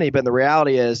lot of money, but the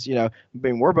reality is,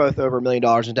 we're both over $1 million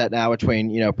in debt now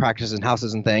between, practices and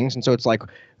houses and things. And so it's like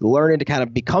learning to kind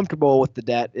of be comfortable with the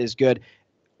debt is good.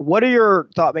 What are your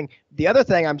thoughts? I mean, the other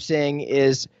thing I'm seeing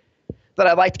is that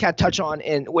I'd like to kind of touch on,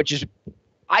 which is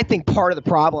I think part of the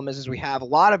problem is we have a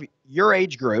lot of your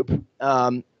age group,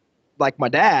 like my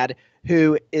dad,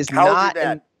 who is How old not is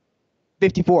your dad?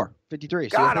 54. 53.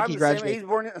 So God, I think I'm he the same. graduated. He's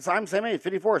born. So I'm the same age,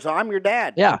 54. So I'm your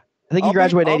dad. Yeah, I think he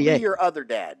graduated in I'll be 88. your other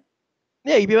dad.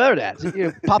 Yeah, you'd be better dads.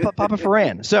 Papa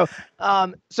Farran. So,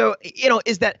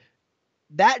 is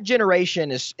that generation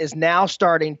is now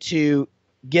starting to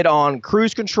get on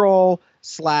cruise control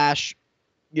slash,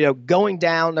 going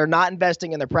down. They're not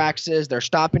investing in their practices. They're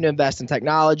stopping to invest in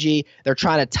technology. They're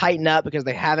trying to tighten up because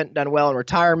they haven't done well in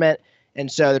retirement.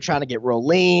 And so they're trying to get real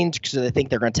lean because they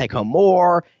think they're going to take home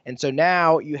more. And so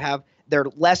now they're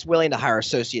less willing to hire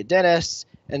associate dentists.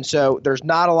 And so there's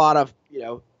not a lot of,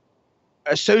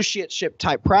 associateship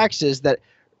type practices that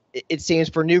it seems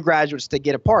for new graduates to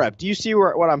get a part of. Do you see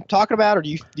what I'm talking about, or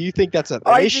do you think that's an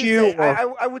issue?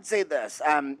 I would say this.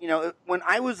 When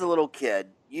I was a little kid,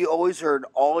 you always heard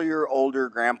all your older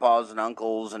grandpas and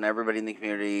uncles and everybody in the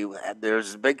community.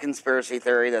 There's a big conspiracy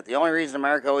theory that the only reason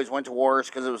America always went to war is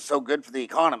because it was so good for the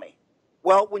economy.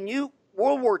 Well,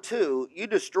 World War II, you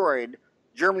destroyed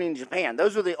Germany and Japan.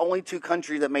 Those were the only two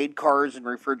countries that made cars and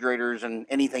refrigerators and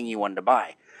anything you wanted to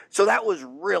buy. So that was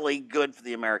really good for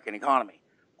the American economy.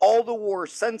 All the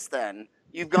wars since then,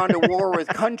 you've gone to war with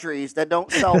countries that don't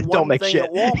sell one thing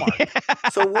at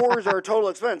Walmart. So wars are a total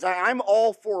expense. I'm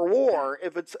all for war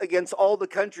if it's against all the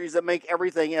countries that make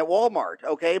everything at Walmart,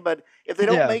 okay? But if they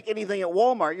don't make anything at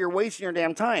Walmart, you're wasting your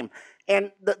damn time.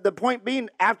 And the point being,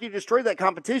 after you destroy that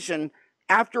competition,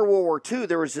 after World War II,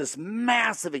 there was this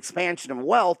massive expansion of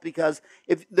wealth because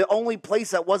if the only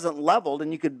place that wasn't leveled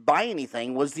and you could buy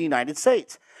anything was the United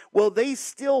States. Well, they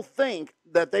still think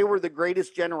that they were the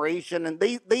greatest generation, and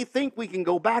they think we can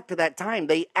go back to that time.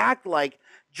 They act like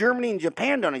Germany and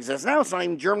Japan don't exist. Now it's not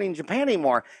even Germany and Japan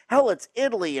anymore. Hell, it's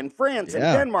Italy and France and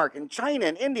Denmark and China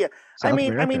and India. South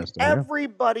America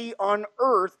everybody on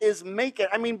earth is making.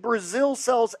 Brazil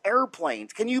sells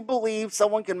airplanes. Can you believe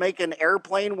someone can make an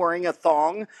airplane wearing a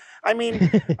thong?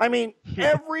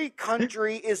 Every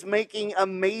country is making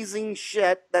amazing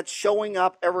shit that's showing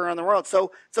up everywhere in the world.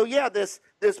 So yeah, this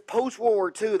post World War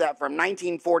II, that from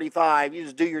 1945, you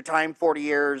just do your time 40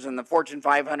 years and the Fortune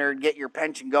 500, get your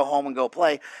pension, go home and go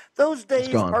play. Those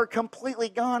days are completely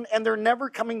gone, and they're never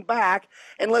coming back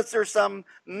unless there's some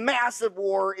massive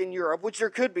war in Europe, which there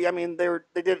could be.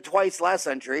 They did it twice last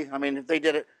century. If they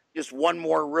did it just one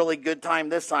more really good time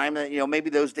this time, maybe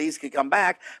those days could come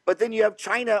back. But then you have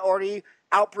China already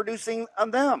outproducing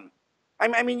them.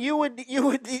 You would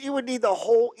need the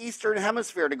whole Eastern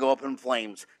Hemisphere to go up in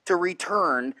flames to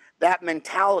return that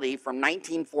mentality from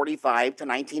 1945 to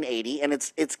 1980, and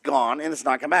it's gone and it's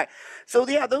not come back. So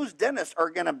yeah, those dentists are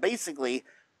going to basically.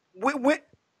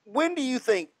 When do you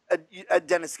think a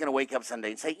dentist is going to wake up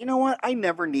Sunday and say, you know what, I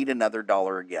never need another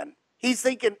dollar again? He's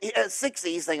thinking at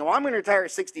 60, he's thinking, well, I'm going to retire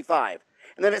at 65.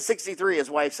 And then at 63, his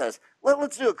wife says,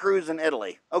 let's do a cruise in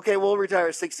Italy. Okay, we'll retire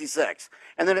at 66.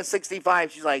 And then at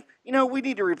 65, she's like, we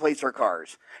need to replace our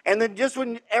cars. And then just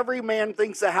when every man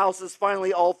thinks the house is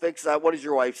finally all fixed up, what does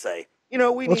your wife say? We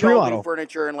need all new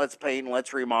furniture, and let's paint and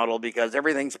let's remodel because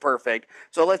everything's perfect.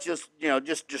 So let's just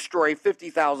destroy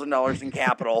 $50,000 in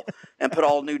capital and put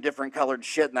all new different colored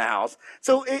shit in the house.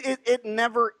 So it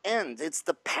never ends. It's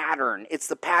the pattern. It's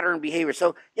the pattern behavior.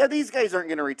 So yeah, these guys aren't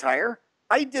going to retire.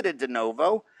 I did a de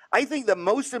novo. I think the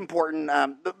most important,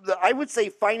 I would say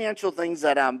financial things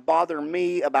that bother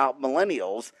me about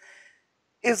millennials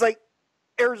is like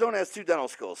Arizona has 2 dental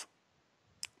schools.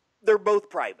 They're both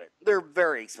private. They're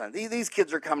very expensive. These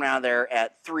kids are coming out of there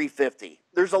at $350.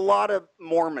 There's a lot of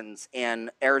Mormons in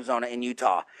Arizona and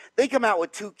Utah. They come out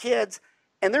with 2 kids,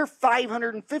 and they're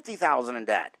 $550,000 in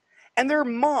debt. And their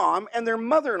mom and their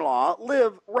mother-in-law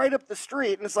live right up the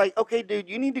street. And it's like, okay, dude,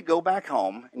 you need to go back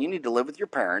home, and you need to live with your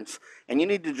parents, and you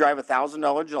need to drive a $1,000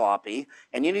 jalopy,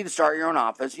 and you need to start your own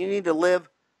office. You need to live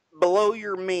below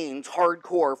your means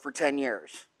hardcore for 10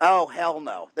 years. Oh, hell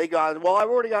no. They go, well, I've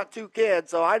already got 2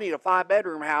 kids, so I need a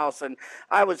 5-bedroom house, and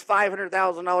I was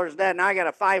 $500,000 in debt, and I got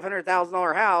a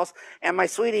 $500,000 house, and my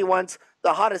sweetie wants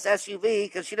the hottest SUV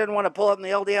because she didn't want to pull up in the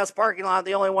LDS parking lot,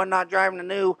 the only one not driving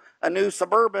a new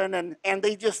Suburban, and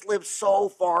they just live so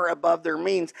far above their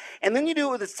means. And then you do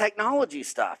it with this technology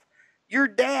stuff. Your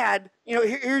dad,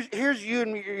 here's you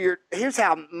and here's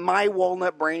how my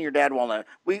walnut brain, your dad walnut.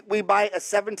 We buy a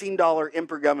 $17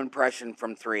 Impergum impression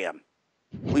from 3M.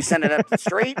 We send it up the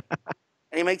street,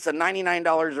 and he makes a $99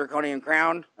 zirconium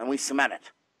crown, and we cement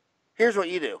it. Here's what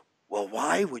you do. Well,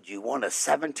 why would you want a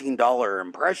 $17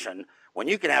 impression when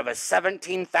you can have a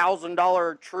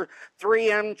 $17,000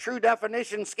 3M true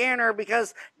definition scanner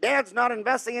because dad's not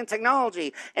investing in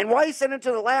technology? And why send it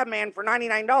to the lab man for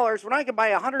 $99 when I could buy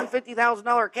a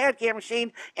 $150,000 CAD CAM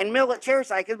machine and mill it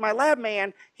chairside? Because my lab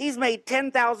man, he's made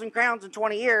 10,000 crowns in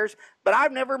 20 years, but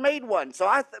I've never made one. So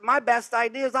my best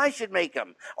idea is I should make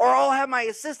them. Or I'll have my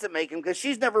assistant make them because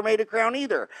she's never made a crown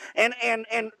either. And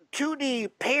 2D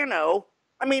pano,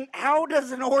 I mean, how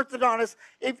does an orthodontist,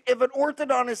 if an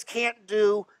orthodontist can't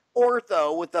do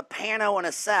ortho with a pano and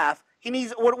a ceph, he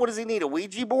needs, what does he need, a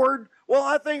Ouija board? Well,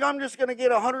 I think I'm just going to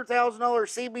get a $100,000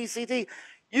 CBCT.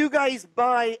 You guys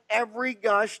buy every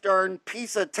gosh darn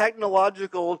piece of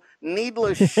technological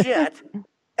needless shit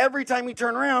every time you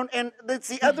turn around. And that's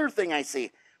the other thing I see.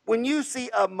 When you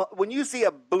see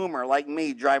a boomer like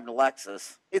me driving a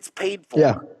Lexus, it's paid for.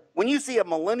 Yeah. When you see a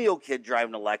millennial kid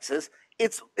driving a Lexus,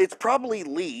 it's probably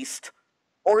leased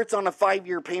or it's on a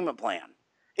 5-year payment plan.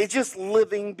 It's just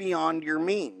living beyond your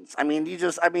means. I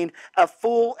mean, a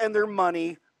fool and their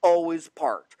money always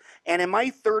parked. And in my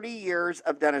 30 years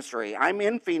of dentistry, I'm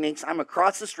in Phoenix. I'm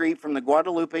across the street from the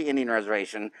Guadalupe Indian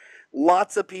Reservation.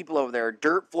 Lots of people over there,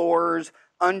 dirt floors,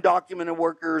 undocumented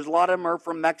workers. A lot of them are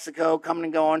from Mexico coming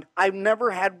and going. I've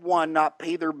never had one not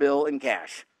pay their bill in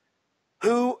cash.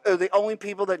 Who are the only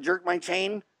people that jerk my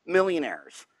chain?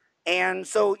 Millionaires. And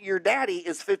so your daddy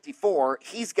is 54.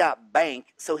 He's got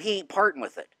bank, so he ain't parting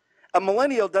with it. A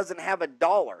millennial doesn't have a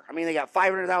dollar. I mean, they got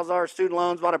 $500,000 student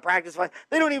loans, bought a practice.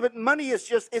 They don't even, money is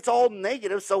just, it's all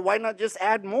negative, so why not just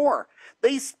add more?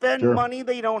 They spend money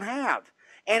they don't have.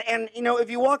 And you know, if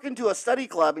you walk into a study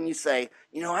club and you say,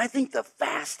 you know, I think the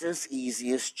fastest,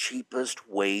 easiest, cheapest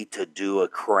way to do a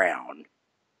crown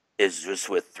is just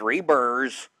with 3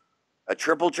 burrs, a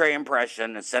triple tray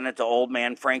impression, and send it to old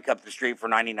man Frank up the street for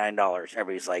 $99.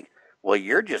 Everybody's like, well,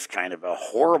 you're just kind of a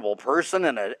horrible person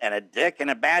and a dick and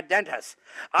a bad dentist.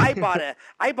 I bought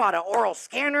an oral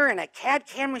scanner and a CAD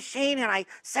CAM machine, and I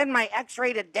send my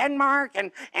X-ray to Denmark,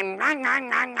 and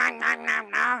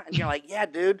you're like, yeah,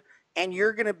 dude, and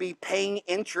you're gonna be paying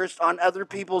interest on other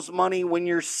people's money when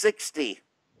you're 60.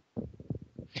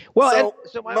 Well,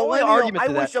 so my only argument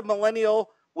to that, I wish a millennial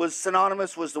was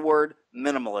synonymous with the word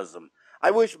minimalism. I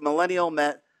wish millennial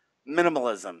meant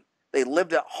minimalism. They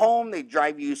lived at home, they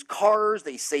drive used cars,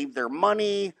 they save their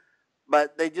money,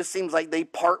 but they just seems like they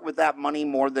part with that money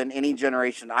more than any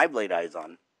generation I've laid eyes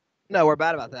on. No, we're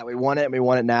bad about that. We want it, and we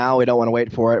want it now. We don't want to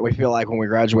wait for it. We feel like when we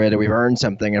graduated, we've earned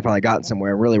something and finally gotten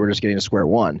somewhere. Really, we're just getting to square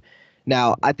one.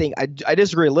 Now, I think I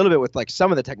disagree a little bit with like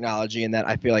some of the technology in that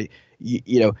I feel like,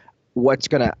 you know,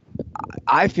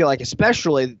 I feel like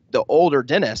especially the older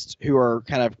dentists who are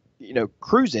kind of, you know,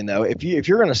 cruising though, if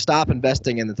you're going to stop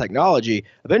investing in the technology,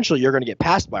 eventually you're going to get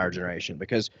passed by our generation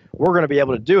because we're going to be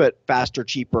able to do it faster,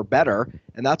 cheaper, better,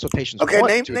 and that's what patients want.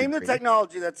 Okay, name the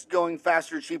technology that's going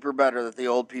faster, cheaper, better that the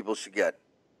old people should get.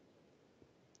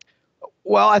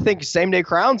 Well, I think same-day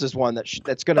crowns is one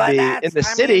that's going to be in the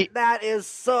city. Mean, that is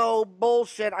so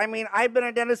bullshit. I mean, I've been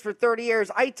a dentist for 30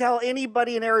 years. I tell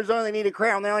anybody in Arizona they need a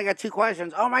crown. They only got 2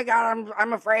 questions. Oh, my God,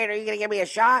 I'm afraid. Are you going to give me a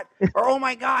shot? Or, oh,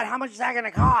 my God, how much is that going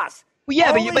to cost? Well,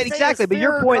 yeah, but exactly. But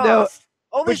your point, though.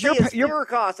 All they say is fear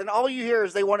cost, and all you hear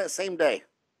is they want it same day.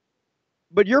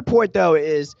 But your point, though,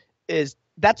 is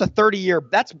that's a 30-year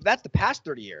 – that's the past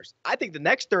 30 years. I think the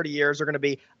next 30 years are going to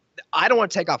be – I don't want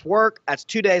to take off work. That's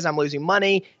 2 days. I'm losing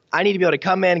money. I need to be able to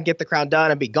come in and get the crown done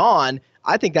and be gone.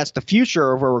 I think that's the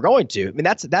future of where we're going to. I mean,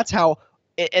 that's how.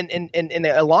 And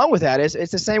along with that is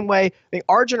it's the same way. I mean,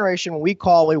 our generation, when we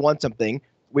call, we want something.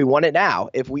 We want it now.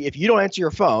 If you don't answer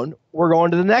your phone, we're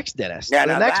going to the next dentist. Yeah,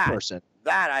 the next person.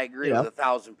 That I agree with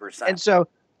 1,000%.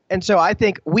 And so I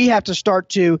think we have to start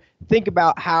to think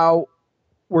about how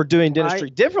we're doing dentistry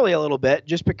differently a little bit,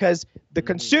 just because the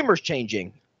consumer's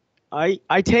changing. I'm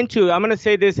going to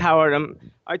say this, Howard.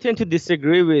 I tend to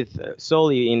disagree with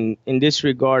Sully in this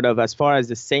regard of as far as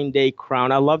the same day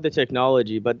crown. I love the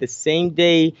technology, but the same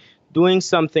day doing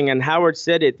something, and Howard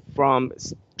said it, from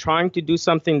trying to do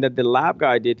something that the lab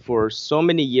guy did for so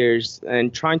many years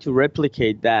and trying to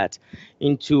replicate that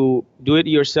into do it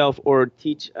yourself or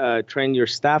train your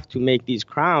staff to make these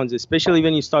crowns, especially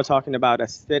when you start talking about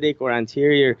aesthetic or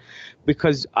anterior,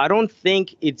 because I don't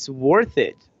think it's worth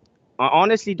it. I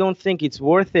honestly don't think it's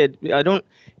worth it.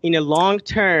 In a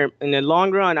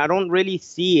long run, I don't really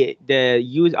see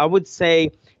it. I would say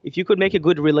if you could make a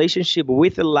good relationship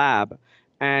with a lab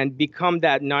and become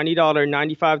that $90,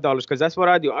 $95, because that's what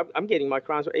I do. I'm getting my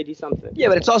crowns for 80 something. Yeah,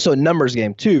 but it's also a numbers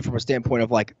game too, from a standpoint of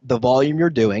like the volume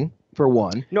you're doing for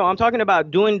one. No, I'm talking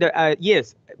about doing the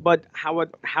yes, but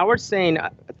Howard's saying, I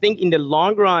think in the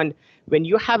long run, when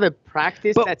you have a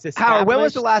practice But that's established. Howard, when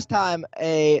was the last time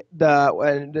and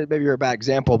maybe you're a bad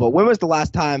example, but when was the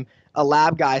last time a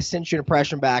lab guy sent you an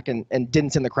impression back and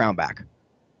didn't send the crown back?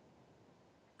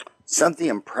 Sent the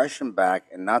impression back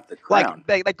and not the crown.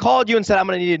 Like they called you and said, I'm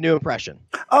going to need a new impression.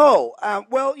 Oh,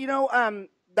 well,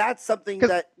 that's something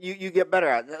that you get better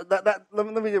at. Let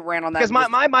me rant on that. Because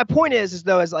my point is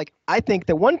like, I think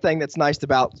the one thing that's nice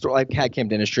about sort of like CAD/CAM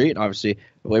dentistry, and obviously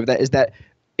I believe that, is that,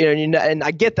 and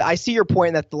I get that. I see your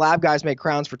point that the lab guys make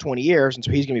crowns for 20 years, and so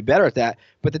he's going to be better at that.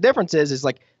 But the difference is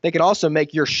like they can also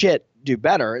make your shit do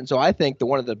better. And so I think that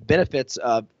one of the benefits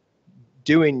of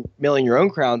doing milling your own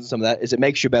crowns and some of that is it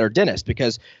makes you a better dentist,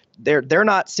 because they're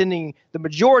not sending, the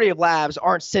majority of labs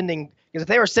aren't sending, because if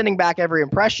they were sending back every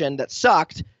impression that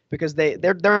sucked, because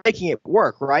they're making it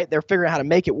work, right? They're figuring out how to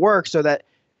make it work so that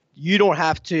you don't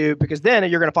have to, because then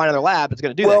you're going to find another lab that's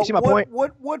going to do that. You see my point?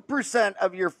 What percent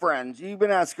of your friends, you've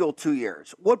been out of school 2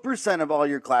 years, what percent of all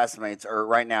your classmates are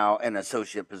right now in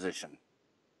associate position?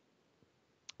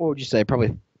 What would you say?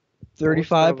 Probably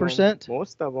 35%?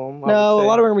 Most of them. No, a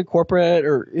lot of them are going to be corporate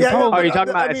or. Are you talking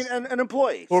about? I mean, an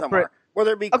employee corporate somewhere,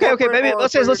 whether it be okay. Maybe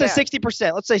let's say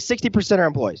 60%. Let's say 60% are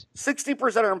employees.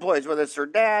 60% are employees, whether it's their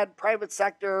dad, private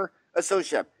sector,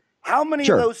 associate. How many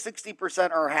of those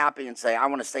 60% are happy and say, I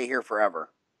want to stay here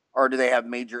forever? Or do they have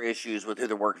major issues with who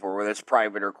they're working for, whether it's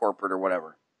private or corporate or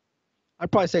whatever?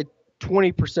 I'd probably say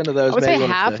 20% of those. I would say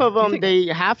half of them.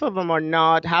 Half of them are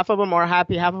not. Half of them are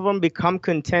happy. Half of them become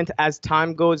content as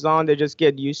time goes on. They just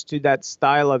get used to that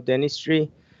style of dentistry.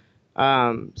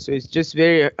 So it's just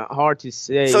very hard to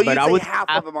say. So but you I say would half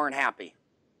of them aren't happy?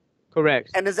 Correct.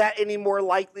 And is that any more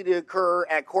likely to occur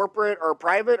at corporate or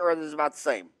private, or is it about the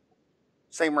same?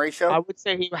 Same ratio? I would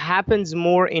say it happens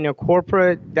more in a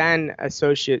corporate than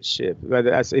associateship,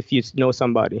 whether as if you know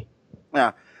somebody.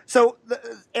 Yeah. So,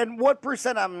 and what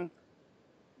percent of them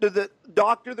do the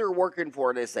doctor they're working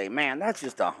for, they say, man, that's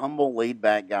just a humble,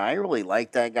 laid-back guy. I really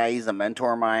like that guy. He's a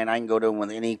mentor of mine. I can go to him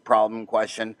with any problem,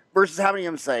 question, versus having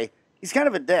him say, he's kind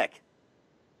of a dick.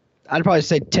 I'd probably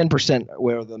say 10%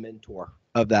 were the mentor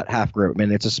of that half group. I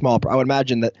mean, it's a small. I would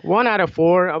imagine that 1 out of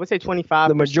 4, I would say 25.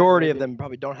 The majority of them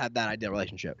probably don't have that ideal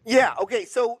relationship. Yeah. Okay.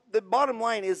 So the bottom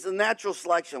line is the natural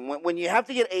selection. When you have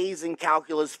to get A's in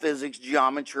calculus, physics,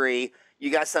 geometry, you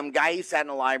got some guy who sat in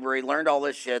the library, learned all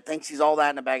this shit, thinks he's all that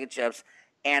in a bag of chips,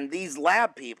 and these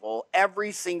lab people,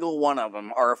 every single one of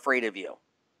them are afraid of you.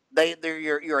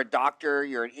 You're a doctor.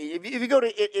 If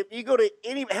you go to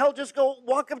any hell, just go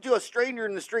walk up to a stranger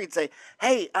in the street and say,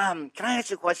 hey, can I ask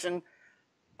you a question?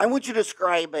 I want you to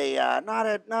describe not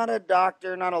a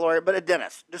doctor, not a lawyer, but a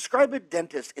dentist. Describe a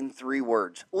dentist in 3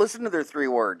 words. Listen to their 3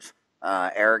 words: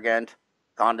 arrogant,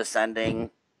 condescending,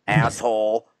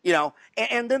 asshole.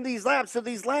 And then these labs. So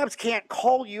these labs can't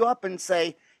call you up and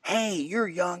say, "Hey, you're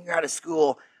young, you're out of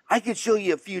school. I could show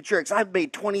you a few tricks. I've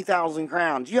made 20,000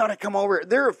 crowns. You ought to come over."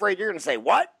 They're afraid you're going to say,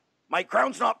 "What? My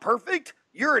crown's not perfect?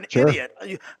 You're an idiot.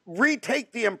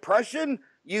 Retake the impression,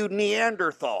 you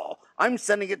Neanderthal. I'm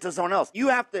sending it to someone else." You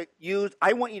have to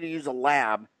I want you to use a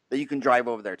lab that you can drive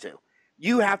over there to.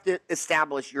 You have to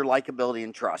establish your likability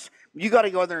and trust. You got to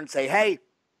go there and say, "Hey,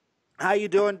 how you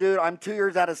doing, dude? I'm 2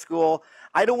 years out of school.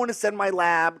 I don't want to send my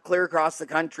lab clear across the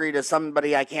country to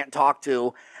somebody I can't talk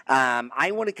to.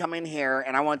 I want to come in here,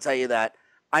 and I want to tell you that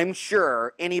I'm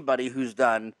sure anybody who's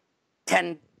done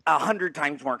 100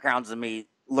 times more crowns than me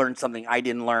learned something I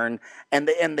didn't learn." And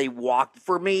they walked.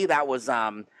 For me, that was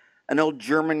an old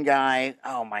German guy.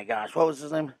 Oh my gosh, what was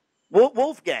his name?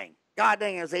 Wolfgang. God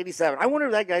dang, it was 87. I wonder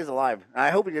if that guy's alive. I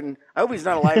hope he's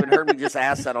not alive and heard me just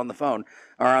ask that on the phone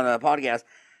or on the podcast.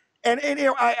 And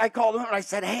I called him and I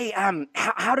said, "Hey,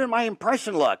 how did my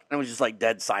impression look?" And it was just like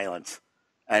dead silence.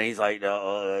 And he's like,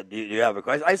 do you have a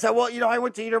question? I said, "Well, I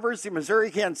went to University of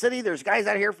Missouri, Kansas City. There's guys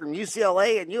out here from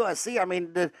UCLA and USC. I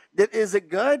mean, is it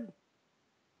good?"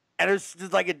 And it was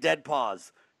just like a dead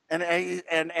pause. And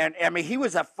I mean, he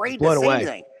was afraid to say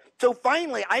anything. So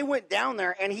finally, I went down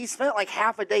there, and he spent like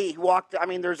half a day. He walked. I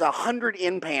mean, there's 100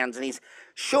 in-pans, and he's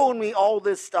showing me all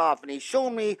this stuff, and he's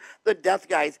showing me the death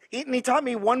guys. He taught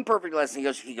me one perfect lesson.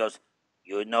 He goes,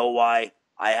 "You know why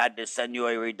I had to send you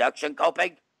a reduction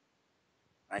coping?"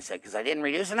 I said, "Because I didn't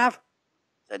reduce enough?"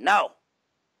 He said, "No,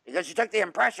 because you took the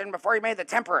impression before you made the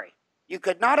temporary. You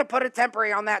could not have put a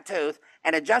temporary on that tooth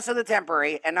and adjusted the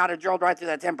temporary and not have drilled right through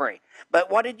that temporary. But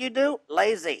what did you do?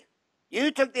 Lazy. You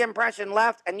took the impression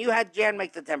left, and you had Jan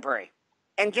make the temporary.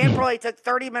 And Jan probably took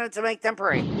 30 minutes to make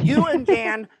temporary. You and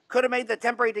Jan could have made the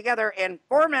temporary together in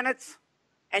 4 minutes,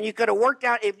 and you could have worked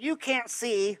out. If you can't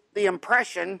see the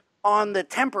impression on the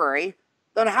temporary,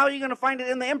 then how are you going to find it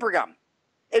in the impergum?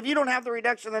 If you don't have the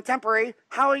reduction in the temporary,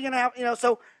 how are you going to have,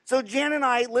 so So Jan and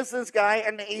I listened to this guy,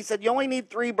 and he said, you only need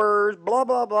 3 burrs, blah,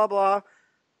 blah, blah, blah.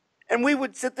 And we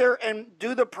would sit there and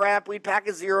do the prep. We'd pack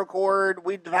a 0 cord.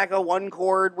 We'd pack a 1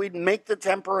 cord. We'd make the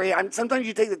temporary. Sometimes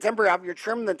you take the temporary off. You're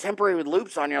trimming the temporary with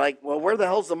loops on. You're like, well, where the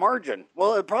hell's the margin?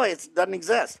 Well, it doesn't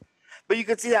exist. But you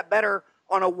could see that better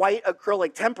on a white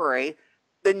acrylic temporary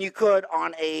than you could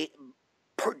on a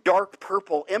dark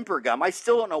purple emperor gum. I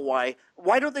still don't know why.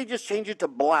 Why don't they just change it to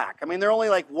black? I mean, they're only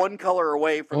like 1 color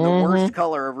away from the worst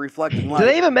color of reflecting light. Do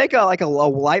they even make a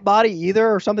light body either,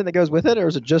 or something that goes with it, or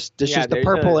is it just the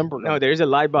purple emperor gum? No, there's a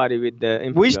light body with the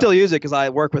emperor We gum. still use it because I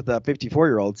work with a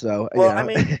 54-year-old. So well, I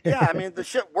mean, the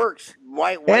shit works.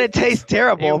 Why? And it tastes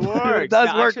terrible. It works. It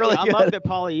does work really I good. love the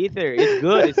polyether. It's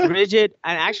good. It's rigid,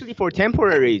 and actually for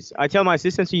temporaries, I tell my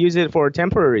assistants to use it for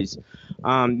temporaries.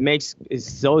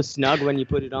 It's so snug when you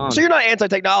put it on. So you're not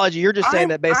anti-technology. You're just saying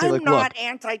that basically. I'm not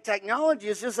anti-technology.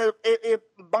 It's just that if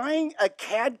buying a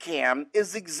CAD cam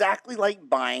is exactly like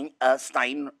buying a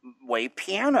Steinway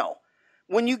piano.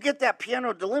 When you get that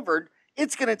piano delivered,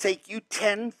 it's going to take you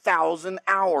 10,000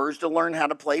 hours to learn how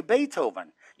to play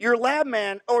Beethoven. Your lab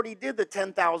man already did the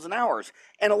 10,000 hours.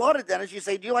 And a lot of dentists, you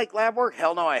say, do you like lab work?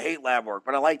 Hell no, I hate lab work,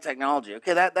 but I like technology.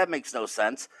 Okay, that makes no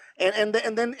sense. And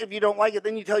then if you don't like it,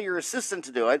 then you tell your assistant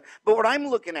to do it. But what I'm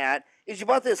looking at is you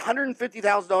bought this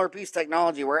 $150,000 piece of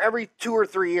technology where every 2 or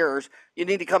 3 years you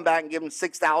need to come back and give them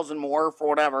 $6,000 more for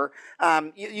whatever.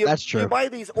 That's true. You buy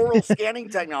these oral scanning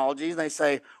technologies, and they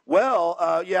say,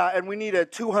 well, yeah, and we need a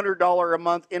 $200 a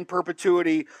month in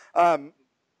perpetuity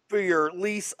for your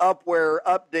lease upware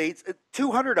updates.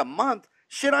 $200 a month?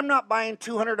 Shit, I'm not buying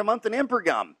 $200 a month in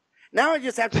Impergum. Now I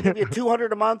just have to give you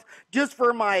 $200 a month just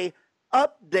for my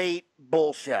update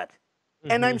bullshit.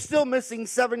 And I'm still missing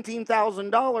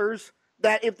 $17,000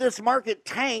 that if this market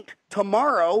tanked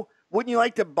tomorrow, wouldn't you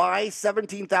like to buy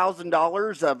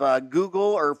 $17,000 of Google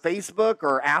or Facebook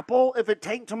or Apple if it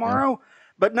tanked tomorrow? Yeah.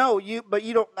 But no, you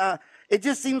don't. It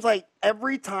just seems like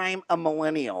every time a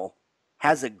millennial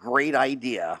has a great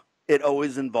idea, it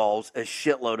always involves a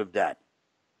shitload of debt.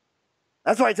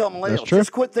 That's why I tell millennials,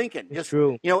 just quit thinking. It's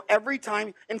true. Every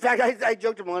time. In fact, I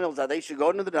joke to millennials that they should go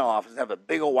into the dental office and have a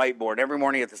big old whiteboard. Every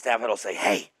morning at the staff head, I'll say,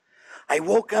 hey, I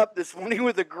woke up this morning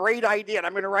with a great idea, and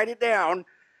I'm going to write it down,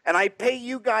 and I pay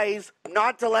you guys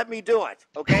not to let me do it,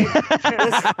 okay?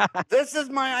 This is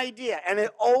my idea, and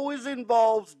it always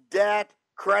involves debt,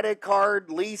 credit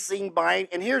card, leasing, buying.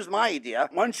 And here's my idea.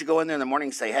 Why don't you go in there in the morning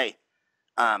and say, hey,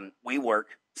 we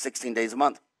work 16 days a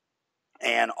month.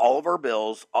 And all of our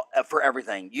bills for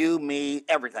everything, you, me,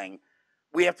 everything,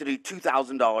 we have to do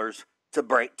 $2,000 to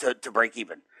break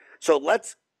even. So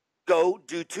let's go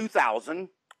do $2,000,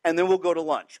 and then we'll go to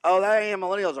lunch. Oh, that ain't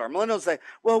millennials are. Millennials say,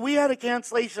 well, we had a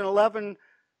cancellation 11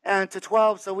 to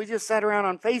 12, so we just sat around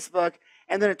on Facebook.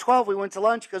 And then at 12, we went to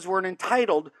lunch because we're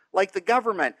entitled like the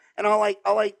government. And I'm like,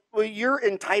 well, you're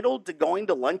entitled to going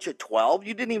to lunch at 12?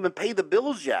 You didn't even pay the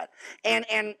bills yet. And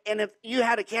if you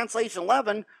had a cancellation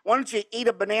 11, why don't you eat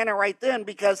a banana right then?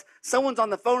 Because someone's on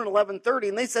the phone at 11:30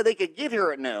 and they said they could get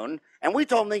here at noon. And we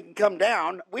told them they can come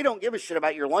down. We don't give a shit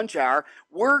about your lunch hour.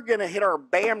 We're going to hit our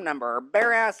BAM number, our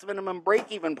bare ass minimum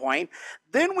break-even point.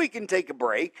 Then we can take a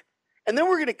break. And then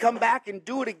we're going to come back and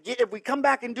do it again. If we come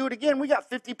back and do it again, we got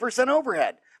 50%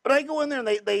 overhead. But I go in there and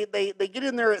they get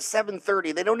in there at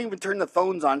 7:30. They don't even turn the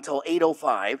phones on until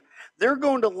 8:05. They're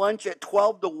going to lunch at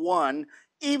 12 to 1,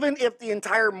 even if the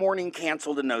entire morning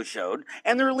canceled and no-showed.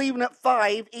 And they're leaving at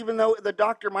 5, even though the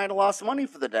doctor might have lost money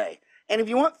for the day. And if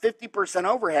you want 50%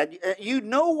 overhead, you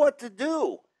know what to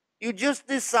do. You just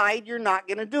decide you're not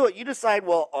going to do it. You decide,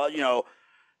 well,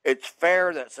 it's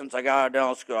fair that since I got out of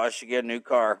dental school, I should get a new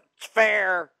car. It's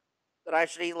fair that I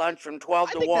should eat lunch from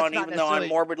 12 to 1, even though I'm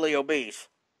morbidly obese.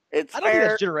 It's fair. I don't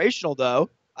think that's generational, though.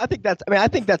 I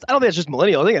don't think that's just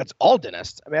millennial. I think that's all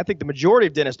dentists. I mean, I think the majority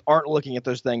of dentists aren't looking at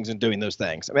those things and doing those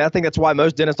things. I mean, I think that's why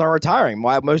most dentists aren't retiring,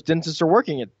 why most dentists are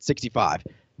working at 65,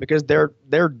 because they're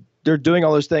doing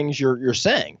all those things you're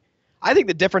saying. I think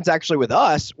the difference actually with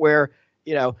us, where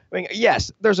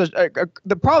yes, there's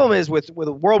the problem is with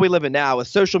the world we live in now, with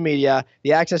social media,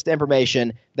 the access to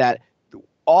information, that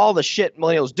all the shit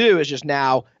millennials do is just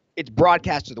now it's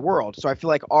broadcast to the world. So I feel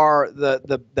like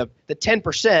the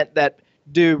 10% that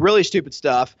do really stupid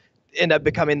stuff end up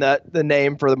becoming the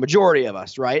name for the majority of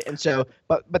us, right? And so,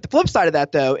 but the flip side of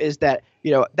that though is that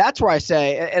that's where I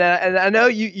say, and I know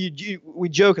we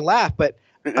joke and laugh, but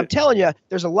I'm telling you,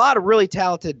 there's a lot of really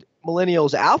talented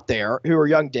millennials out there who are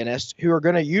young dentists who are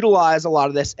going to utilize a lot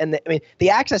of this. And the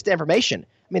access to information.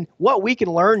 I mean, what we can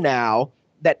learn now,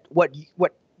 that what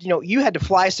you had to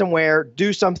fly somewhere,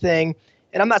 do something.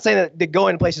 And I'm not saying that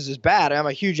going places is bad. I'm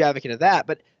a huge advocate of that.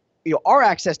 But our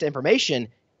access to information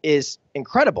is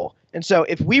incredible. And so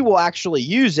if we will actually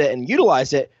use it and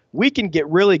utilize it, we can get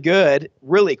really good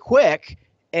really quick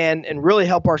and really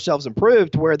help ourselves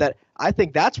improve to where that I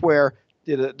think that's where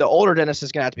the older dentist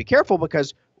is going to have to be careful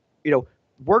because,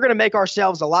 we're going to make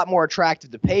ourselves a lot more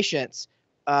attractive to patients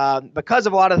because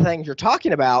of a lot of the things you're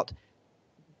talking about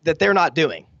that they're not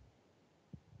doing.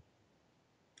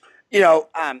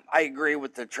 I agree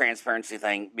with the transparency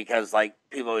thing because, like,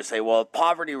 people always say, well, if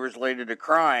poverty was related to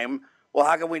crime, well,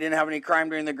 how come we didn't have any crime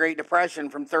during the Great Depression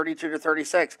from 32 to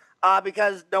 36?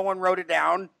 Because no one wrote it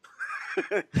down.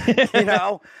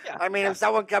 Yeah. I mean, if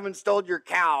someone come and stole your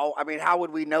cow, I mean, how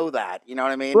would we know that? You know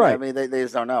what I mean? Right. I mean, they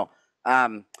just don't know.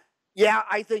 Yeah,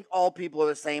 I think all people are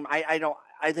the same. I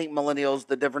think millennials,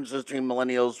 the differences between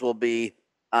millennials will be,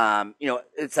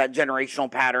 it's that generational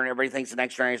pattern. Everybody thinks the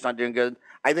next generation is not doing good.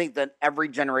 I think that every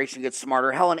generation gets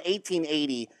smarter. Hell, in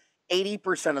 1880,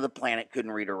 80% of the planet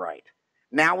couldn't read or write.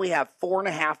 Now we have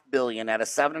 4.5 billion out of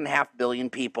 7.5 billion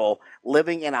people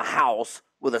living in a house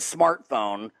with a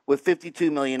smartphone with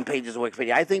 52 million pages of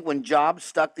Wikipedia. I think when Jobs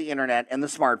stuck the internet and the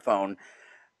smartphone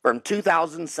from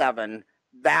 2007,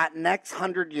 that next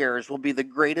 100 years will be the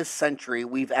greatest century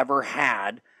we've ever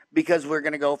had because we're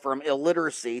going to go from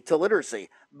illiteracy to literacy.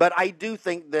 But I do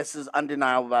think this is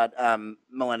undeniable about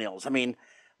millennials. I mean,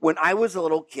 when I was a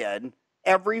little kid,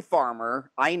 every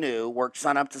farmer I knew worked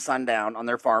sun up to sundown on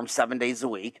their farm 7 days a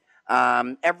week.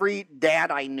 Every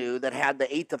dad I knew that had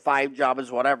the 8 to 5 job as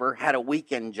whatever had a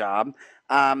weekend job.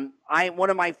 One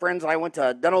of my friends I went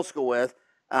to dental school with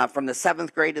from the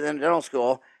 7th grade to the dental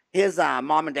school, his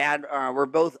mom and dad were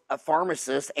both a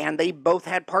pharmacist, and they both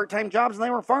had part-time jobs, and they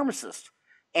were pharmacists.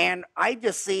 And I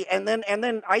just see, and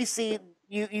then I see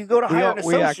you go to hire an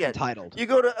associate. You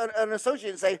go to an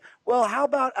associate and say, well, how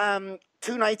about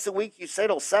 2 nights a week you stay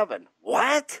till 7?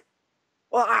 What?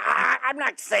 Well, I'm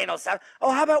not staying till 7.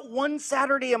 Oh, how about 1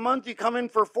 Saturday a month you come in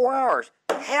for 4 hours?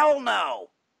 Hell no.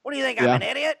 What do you think? I'm an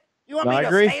idiot? You want me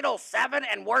to stay till 7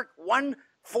 and work 1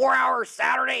 4-hour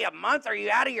Saturday a month? Are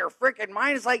you out of your freaking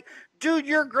mind? It's like, dude,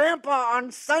 your grandpa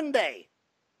on Sunday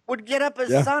would get up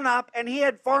his sun up, and he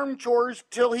had farm chores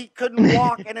till he couldn't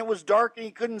walk, and it was dark, and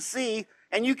he couldn't see,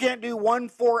 and you can't do 1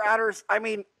 4-hour. I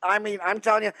mean, I'm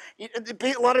telling you,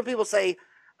 a lot of people say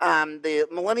the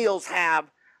millennials have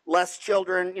less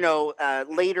children,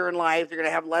 later in life. They're going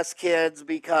to have less kids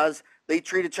because they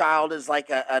treat a child as like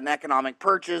an economic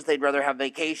purchase. They'd rather have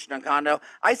vacation and condo.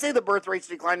 I say the birth rate's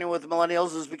declining with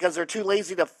millennials is because they're too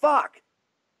lazy to fuck.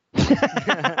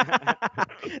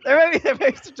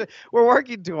 We're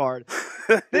working too hard.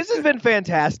 This has been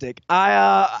fantastic.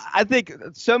 I think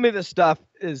so many of this stuff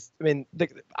is,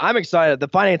 I'm excited. The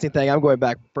financing thing, I'm going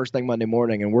back first thing Monday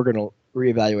morning, and we're going to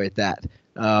reevaluate that.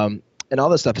 And all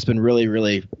this stuff has been really,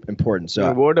 really important. So,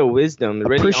 a word of wisdom.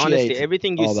 Really, honestly,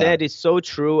 everything you said is so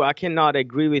true. I cannot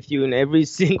agree with you in every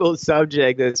single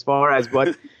subject as far as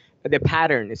what the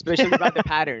pattern, especially about the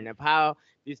pattern of how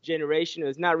this generation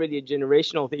is not really a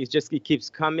generational thing. It keeps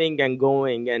coming and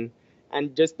going, and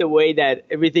just the way that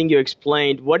everything you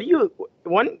explained.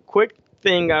 One quick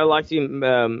thing I'd like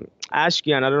to ask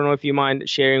you, and I don't know if you mind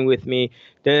sharing with me,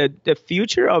 the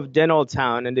future of Dental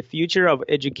Town and the future of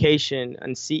education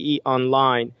and CE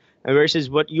online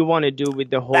versus what you want to do with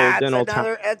the whole Dental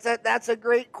Town. That's a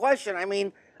great question. I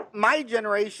mean, my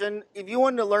generation, if you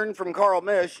wanted to learn from Carl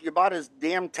Misch, you bought his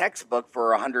damn textbook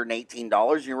for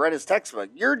 $118 and you read his textbook.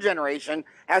 Your generation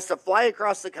has to fly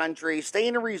across the country, stay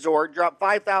in a resort, drop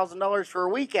 $5,000 for a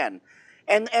weekend.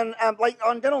 And like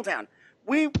on Dental Town,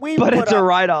 but it's a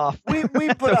write-off. we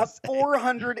put up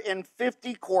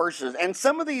 450 courses, and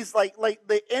some of these, like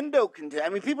the endo continuum.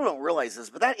 I mean, people don't realize this,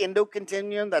 but that endo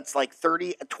continuum that's like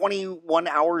 21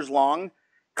 hours long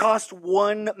cost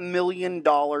 $1 million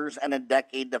and a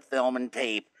decade to film and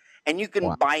tape, and you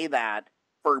can buy that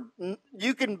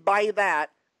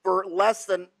for less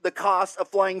than the cost of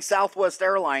flying Southwest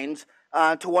Airlines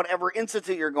to whatever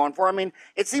institute you're going for. I mean,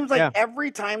 it seems like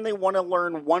every time they want to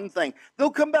learn one thing, they'll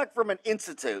come back from an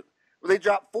institute where they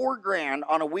drop $4,000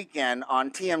 on a weekend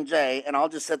on TMJ, and I'll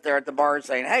just sit there at the bar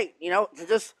saying, hey,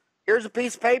 just here's a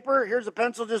piece of paper, here's a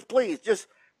pencil, just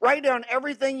write down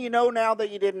everything you know now that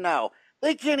you didn't know.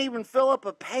 They can't even fill up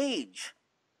a page.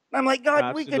 And I'm like,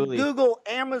 God, we could Google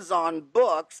Amazon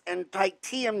books and type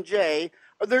TMJ.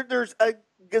 There's a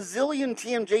gazillion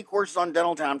TMJ courses on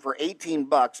Dental Town for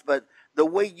 $18, but the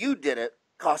way you did it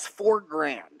cost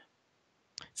 $4,000.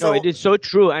 No, So it is so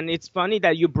true, and it's funny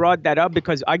that you brought that up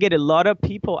because I get a lot of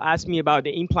people ask me about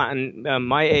the implant. And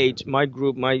my age, my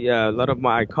group, my a lot of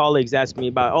my colleagues ask me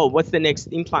about, oh, what's the next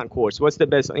implant course? What's the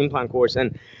best implant course?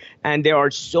 And there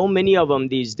are so many of them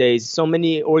these days, so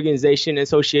many organization,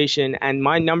 association, and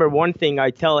my number one thing I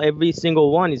tell every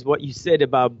single one is what you said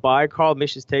about buy Carl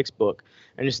Mish's textbook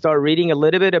and you start reading a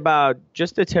little bit about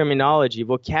just the terminology,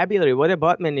 vocabulary, what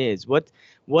abutment is, what's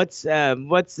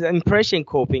impression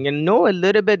coping, and know a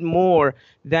little bit more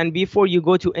than before you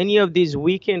go to any of these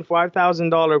weekend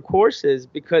 $5,000 courses,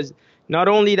 because not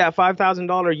only that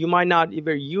 $5,000 you might not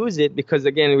even use it, because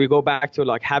again we go back to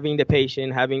like having the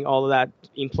patient, having all of that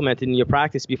implemented in your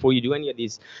practice before you do any of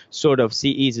these sort of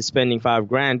CEs is spending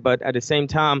 $5,000, but at the same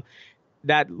time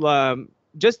that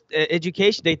just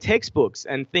education, they textbooks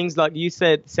and things like you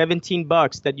said,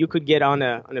 $17 that you could get on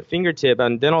a fingertip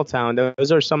on Dental Town.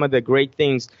 Those are some of the great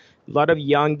things a lot of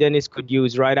young dentists could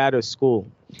use right out of school.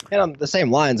 And on the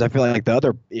same lines, I feel like the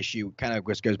other issue kind of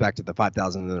just goes back to the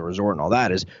 5,000 in the resort and all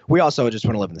that is we also just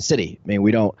want to live in the city. I mean,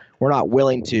 we're not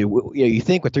willing to, you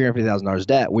think with $350,000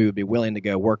 debt, we would be willing to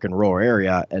go work in a rural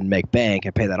area and make bank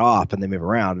and pay that off and then move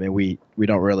around. I mean, we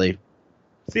don't really.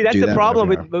 See, that's the problem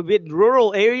with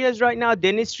rural areas right now.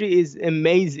 Dentistry is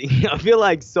amazing. I feel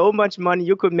like so much money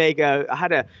you could make. I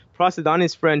had a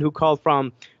prosthodontist friend who called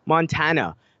from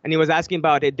Montana, and he was asking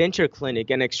about a denture clinic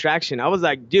and extraction. I was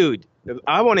like, dude,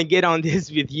 I want to get on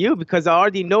this with you because I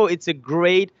already know it's a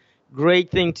great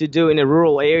thing to do in a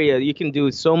rural area. You can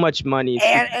do so much money.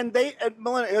 And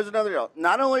Millennial, here's another deal.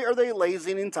 Not only are they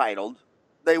lazy and entitled,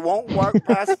 they won't work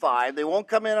past 5. They won't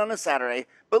come in on a Saturday.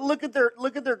 But look at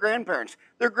their grandparents.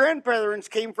 Their grandparents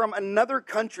came from another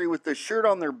country with the shirt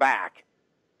on their back,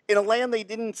 in a land they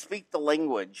didn't speak the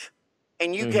language,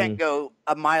 and you can't go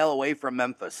a mile away from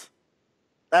Memphis.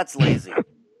 That's lazy.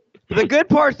 The good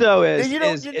part though is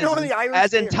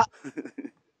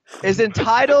is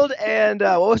entitled and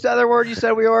what was the other word you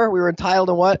said we were? We were entitled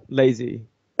and what? Lazy.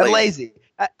 And lazy.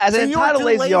 As an entitled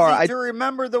lazy you are, to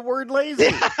remember the word lazy.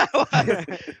 Well,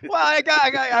 I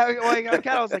kind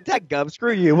of was like, "That gum,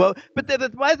 screw you." Well,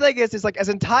 but my thing is like as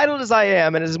entitled as I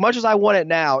am, and as much as I want it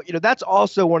now, that's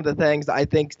also one of the things that I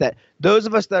think that those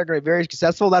of us that are going to be very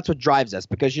successful, that's what drives us.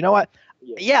 Because you know what?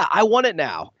 Yeah, I want it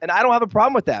now, and I don't have a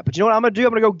problem with that. But you know what I'm going to do?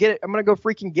 I'm going to go get it. I'm going to go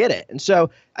freaking get it. And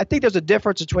so I think there's a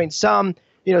difference between some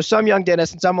young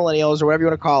dentists and some millennials or whatever you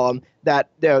want to call them that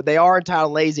they are entitled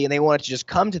and lazy and they want it to just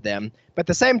come to them. But at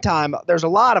the same time, there's a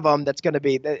lot of them it's going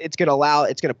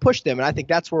to push them. And I think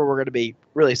that's where we're going to be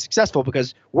really successful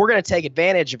because we're going to take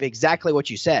advantage of exactly what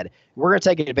you said. We're going to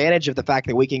take advantage of the fact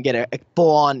that we can get a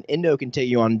full-on endo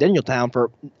continuum on Dental Town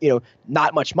for,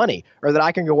 not much money, or that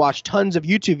I can go watch tons of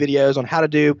YouTube videos on how to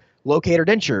do locator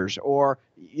dentures or,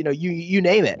 you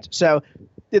name it. So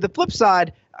the flip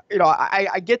side,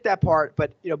 I get that part,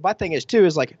 but my thing is too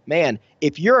is like, man,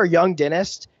 if you're a young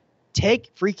dentist,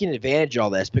 take freaking advantage of all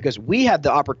this because we have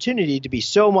the opportunity to be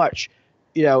so much,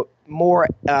 more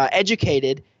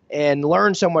educated and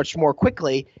learn so much more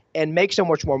quickly and make so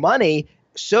much more money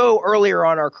so earlier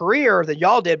on our career than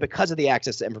y'all did because of the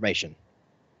access to information.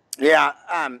 Yeah,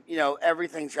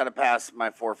 everything's got to pass my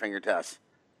 4-finger test.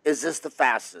 Is this the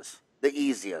fastest, the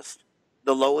easiest,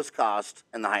 the lowest cost,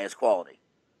 and the highest quality?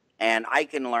 And I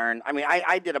can learn. I mean,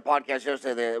 I did a podcast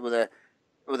yesterday with a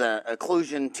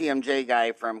occlusion TMJ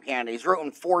guy from Canada. He's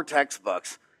written 4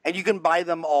 textbooks, and you can buy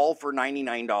them all for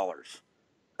 $99.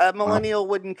 A millennial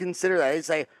wouldn't consider that. He'd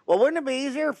say, well, wouldn't it be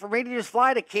easier for me to just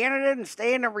fly to Canada and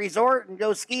stay in a resort and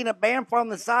go skiing at Banff on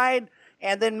the side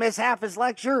and then miss half his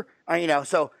lecture?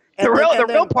 So... The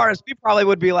real part is we probably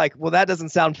would be like, well, that doesn't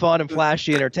sound fun and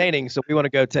flashy, entertaining, so we want to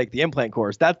go take the implant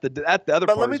course. That's the other part.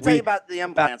 But let me tell you about the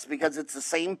implants because it's the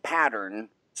same pattern.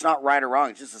 It's not right or wrong.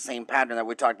 It's just the same pattern that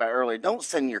we talked about earlier. Don't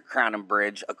send your crown and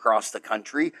bridge across the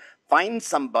country. Find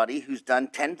somebody who's done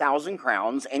 10,000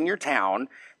 crowns in your town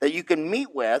that you can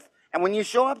meet with, and when you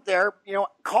show up there,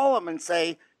 call them and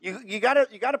say. You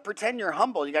gotta pretend you're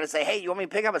humble. You gotta say, hey, you want me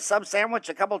to pick up a sub sandwich,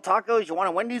 a couple of tacos? You want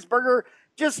a Wendy's burger?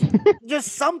 Just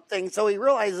something so he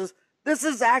realizes this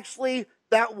is actually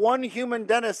that one human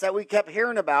dentist that we kept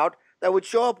hearing about that would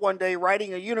show up one day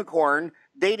riding a unicorn,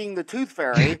 dating the tooth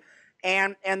fairy,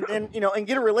 and then and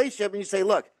get a relationship. And you say,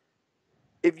 look,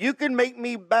 if you can make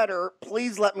me better,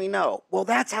 please let me know. Well,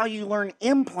 that's how you learn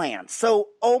implants. So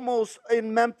almost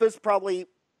in Memphis, probably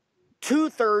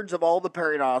 2/3 of all the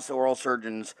periodontists oral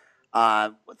surgeons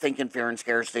think in fear and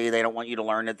scarcity. They don't want you to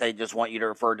learn it. They just want you to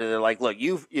refer to. They're like, look,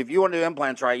 if you want to do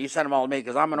implants right, you send them all to me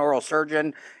because I'm an oral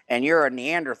surgeon and you're a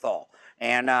Neanderthal.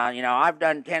 And I've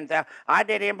done 10,000. I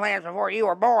did implants before you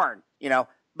were born.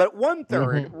 But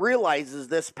 1/3 realizes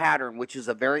this pattern, which is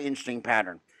a very interesting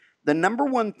pattern. The number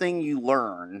one thing you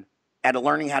learn at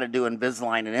learning how to do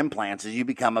Invisalign and implants is you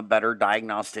become a better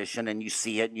diagnostician, and you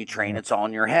see it and you train. It's all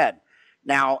in your head.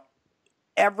 Now,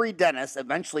 every dentist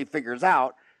eventually figures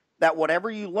out that whatever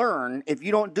you learn, if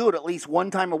you don't do it at least one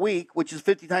time a week, which is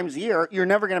 50 times a year, you're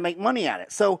never going to make money at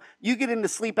it. So you get into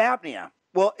sleep apnea.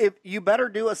 Well, if you better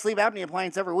do a sleep apnea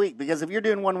appliance every week, because if you're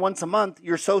doing one once a month,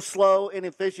 you're so slow,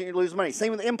 inefficient, you lose money.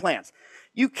 Same with implants.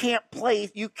 You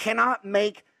cannot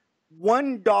make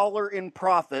 $1 in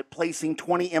profit placing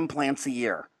 20 implants a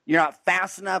year. You're not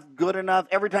fast enough, good enough.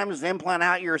 Every time there's an implant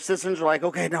out, your assistants are like,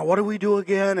 okay, now what do we do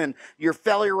again? And your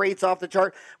failure rate's off the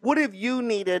chart. What if you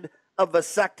needed a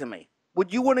vasectomy?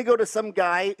 Would you want to go to some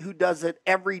guy who does it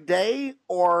every day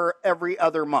or every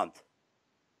other month?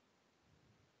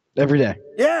 Every day.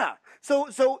 Yeah. So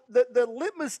the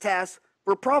litmus test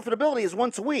for profitability is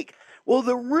once a week. Well,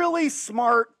 the really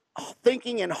smart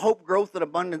thinking and hope, growth, and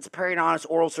abundance periodontist,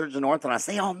 oral surgeons, and orthodontists,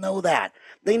 they all know that.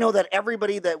 They know that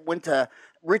everybody that went to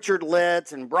Richard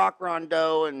Litz and Brock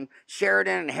Rondeau and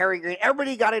Sheridan and Harry Green,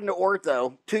 everybody got into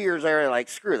ortho 2 years later, like,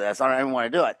 screw this, I don't even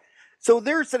want to do it. So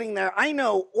they're sitting there. I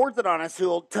know orthodontists who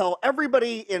will tell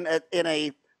everybody in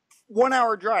a 1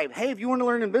 hour drive, hey, if you want to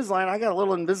learn Invisalign, I got a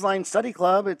little Invisalign study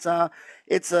club. It's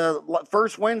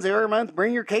first Wednesday every month.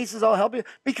 Bring your cases, I'll help you.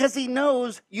 Because he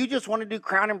knows you just want to do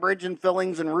crown and bridge and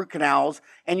fillings and root canals,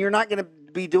 and you're not going to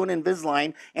be doing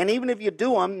Invisalign. And even if you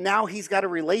do them, now he's got a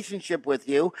relationship with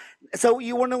you. So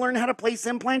you want to learn how to place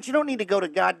implants? You don't need to go to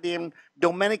goddamn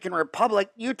Dominican Republic.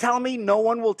 You tell me no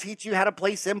one will teach you how to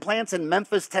place implants in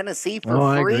Memphis, Tennessee for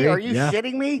free? Are you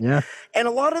shitting me? Yeah. And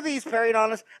a lot of these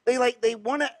periodontists, they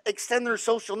want to extend their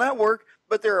social network,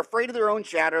 but they're afraid of their own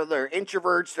shadow. They're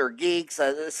introverts. They're geeks.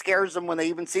 It scares them when they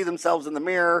even see themselves in the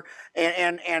mirror.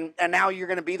 And now you're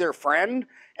going to be their friend,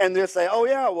 and they'll say, "Oh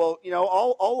yeah, well,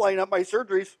 I'll line up my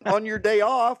surgeries on your day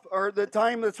off or the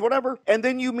time that's whatever." And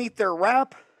then you meet their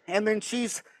rep, and then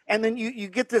you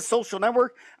get this social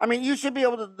network. I mean, you should be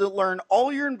able to learn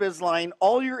all your Invisalign,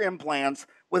 all your implants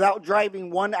without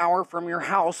driving 1 hour from your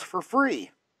house for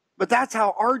free. But that's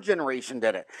how our generation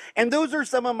did it. And those are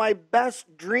some of my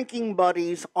best drinking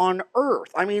buddies on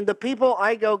earth. I mean, the people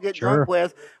I go get drunk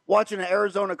with watching an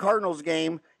Arizona Cardinals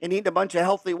game and eating a bunch of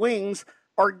healthy wings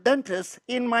are dentists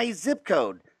in my zip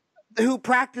code who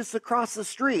practice across the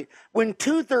street. When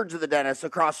 2/3 of the dentists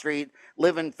across the street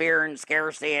live in fear and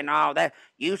scarcity and all that,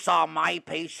 you saw my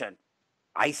patient.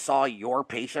 I saw your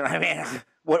patient. I mean,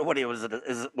 what was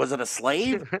it? Was it a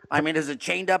slave? I mean, is it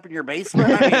chained up in your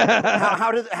basement? I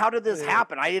mean, how did this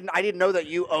happen? I didn't know that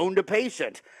you owned a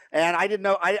patient, and I didn't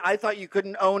know. I thought you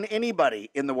couldn't own anybody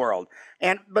in the world.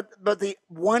 But the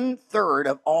 1/3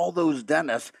 of all those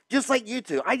dentists, just like you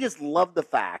two, I just love the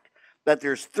fact that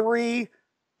there's 3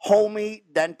 homie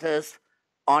dentists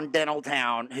on Dental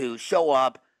Town who show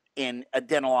up in a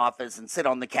dental office and sit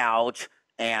on the couch.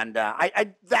 And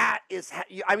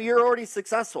you're already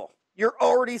successful. You're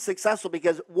already successful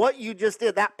because what you just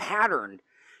did, that pattern,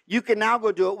 you can now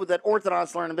go do it with an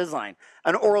orthodontist to learn Invisalign,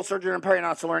 an oral surgeon and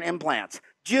periodontist to learn implants.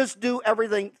 Just do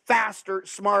everything faster,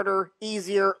 smarter,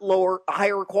 easier, lower,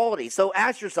 higher quality. So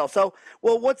ask yourself,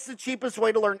 what's the cheapest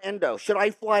way to learn endo? Should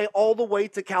I fly all the way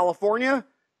to California,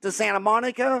 to Santa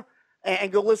Monica,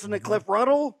 and go listen to Cliff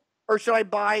Ruddle? Or should I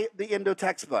buy the endo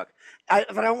textbook?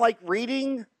 If I don't like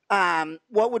reading,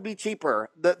 what would be cheaper?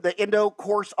 The endo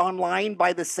course online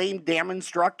by the same damn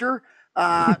instructor,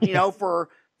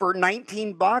 for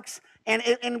 $19. And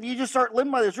if you just start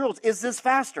living by those rules, is this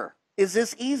faster? Is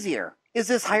this easier? Is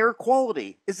this higher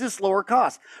quality? Is this lower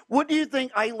cost? What do you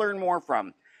think I learn more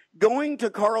from? Going to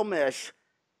Carl Misch,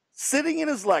 sitting in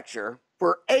his lecture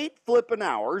for 8 flipping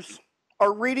hours,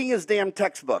 or reading his damn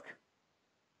textbook?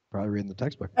 Probably reading the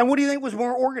textbook. And what do you think was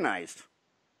more organized?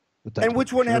 And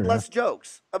which one had less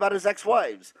jokes about his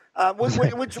ex-wives? Which I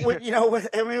mean,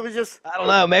 it was just... I don't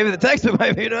know. Maybe the textbook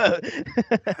might be enough.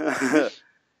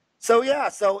 So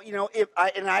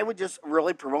I would just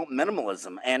really promote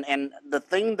minimalism. And the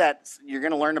thing that you're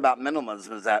going to learn about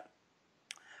minimalism is that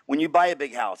when you buy a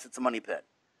big house, it's a money pit.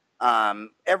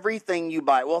 Everything you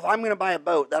buy, well, if I'm going to buy a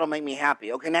boat, that'll make me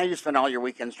happy. Okay, now you spend all your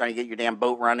weekends trying to get your damn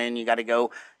boat running. You got to go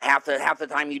half the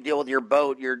time you deal with your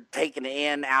boat, you're taking it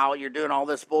in, out, you're doing all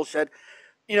this bullshit.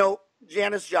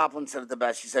 Janis Joplin said it the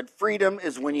best. She said, freedom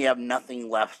is when you have nothing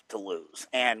left to lose.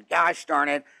 And gosh darn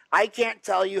it, I can't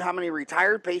tell you how many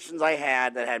retired patients I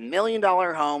had that had $1 million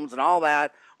homes and all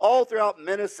that, all throughout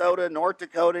Minnesota, North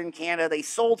Dakota, and Canada. They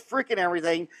sold freaking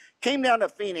everything, came down to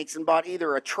Phoenix and bought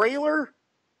either a trailer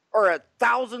or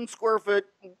 1,000 square foot,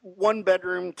 1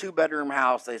 bedroom, 2 bedroom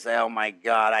house. They say, oh my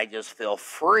God, I just feel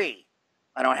free.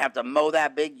 I don't have to mow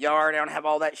that big yard. I don't have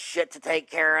all that shit to take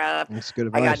care of. That's good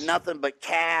I advice. got nothing but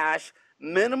cash.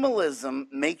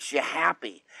 Minimalism makes you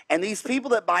happy. And these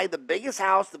people that buy the biggest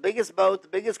house, the biggest boat, the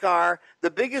biggest car, the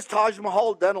biggest Taj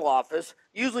Mahal dental office,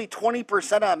 usually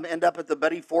 20% of them end up at the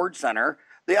Betty Ford Center.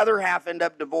 The other half end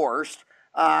up divorced.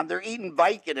 They're eating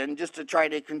Vicodin just to try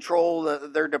to control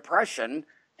their depression.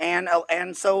 And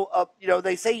so,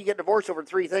 they say you get divorced over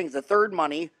three things: a third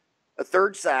money, a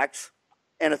third sex,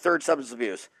 and a third substance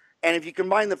abuse. And if you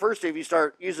combine the first two, if you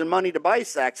start using money to buy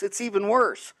sex, it's even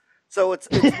worse. So it's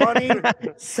money,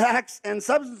 sex, and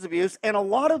substance abuse. And a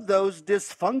lot of those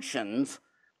dysfunctions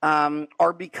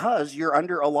are because you're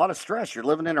under a lot of stress. You're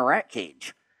living in a rat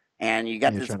cage. And you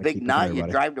got this big nut, you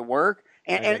drive to work.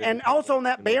 And also on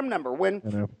that BAM number,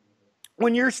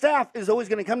 when your staff is always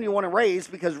going to come to you want to raise,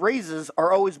 because raises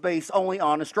are always based only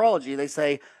on astrology. They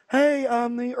say, hey,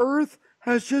 the earth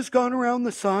has just gone around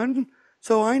the sun,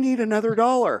 so I need another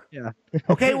 $1. Yeah.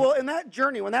 Okay, well, in that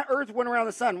journey, when that earth went around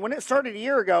the sun, when it started a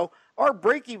year ago, our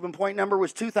break-even point number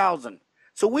was 2,000.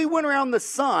 So we went around the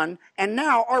sun, and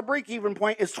now our break-even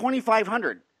point is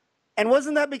 2,500. And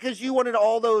wasn't that because you wanted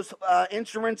all those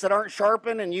instruments that aren't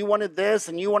sharpened, and you wanted this,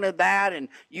 and you wanted that, and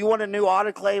you want a new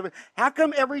autoclave? How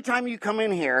come every time you come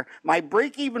in here, my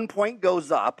break-even point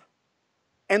goes up,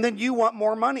 and then you want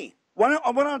more money? Why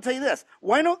don't I tell you this?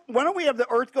 Why don't we have the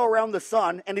earth go around the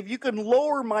sun, and if you can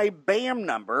lower my BAM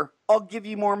number, I'll give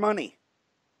you more money?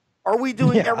 Are we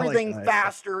doing everything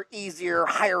faster, easier,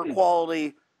 higher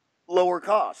quality, lower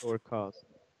cost? Lower cost.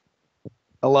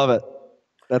 I love it.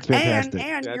 That's fantastic.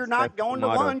 And you're not going to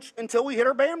lunch until we hit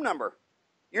our BAM number.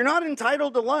 You're not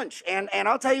entitled to lunch. And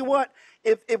I'll tell you what,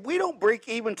 if we don't break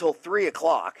even till 3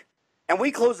 o'clock, and we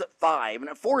close at 5, and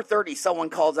at 4:30 someone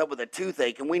calls up with a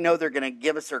toothache, and we know they're going to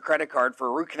give us their credit card for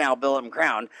a root canal, bill, and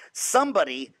crown,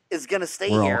 somebody is going to stay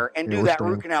here and do that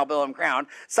root canal, bill, and crown.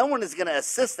 Someone is going to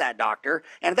assist that doctor,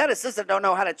 and if that assistant don't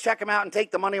know how to check them out and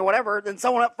take the money or whatever, then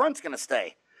someone up front's going to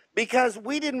stay. Because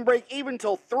we didn't break even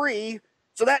till 3,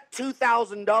 so that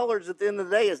 $2,000 at the end of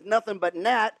the day is nothing but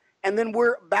net, and then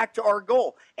we're back to our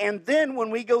goal. And then when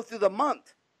we go through the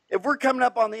month, if we're coming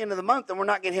up on the end of the month and we're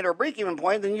not going to hit our break-even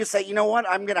point, then you say, you know what,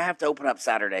 I'm going to have to open up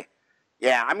Saturday.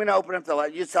 Yeah, I'm going to open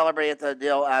up you celebrate at the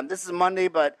deal. This is Monday,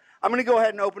 but I'm going to go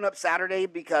ahead and open up Saturday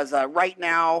because right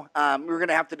now we're going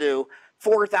to have to do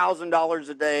 $4,000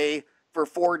 a day for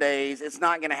 4 days. It's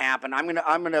not going to happen. I'm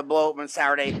going to blow open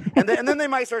Saturday, and then they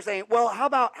might start saying, well, how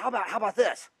about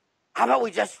this? How about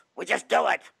we just do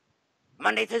it?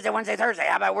 Monday, Tuesday, Wednesday, Thursday.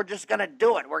 How about we're just going to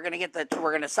do it? We're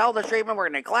going to sell the treatment. We're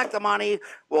going to collect the money.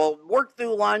 We'll work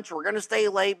through lunch. We're going to stay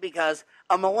late because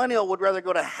a millennial would rather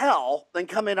go to hell than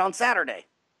come in on Saturday.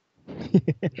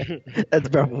 That's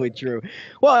probably true.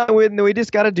 Well, we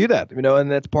just got to do that,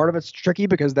 and that's part of it's tricky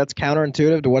because that's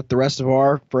counterintuitive to what the rest of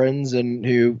our friends and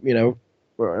who,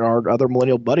 our other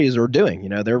millennial buddies are doing.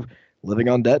 They're living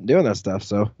on debt and doing that stuff.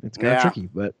 So it's kind of tricky,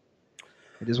 but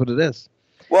it is what it is.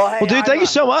 Well, hey, dude, thank you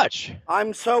so much.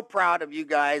 I'm so proud of you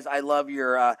guys. I love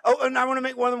your. And I want to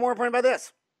make one more point about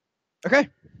this. Okay.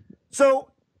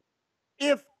 So,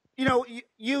 if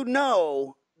you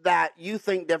know that you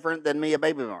think different than me, a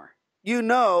baby boomer, you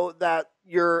know that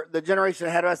you're the generation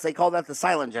ahead of us. They call that the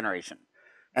silent generation,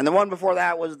 and the one before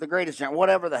that was the greatest generation.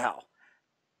 Whatever the hell.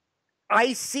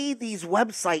 I see these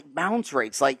website bounce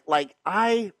rates. Like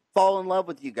I fall in love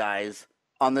with you guys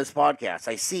on this podcast.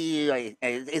 I see you.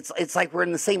 It's like we're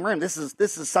in the same room. This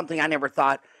is something I never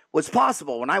thought was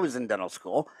possible when I was in dental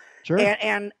school. Sure.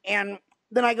 And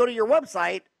then I go to your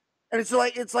website, and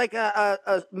it's like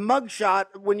a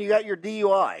mugshot when you got your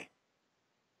DUI.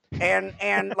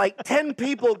 And like 10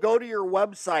 people go to your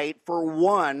website for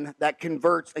one that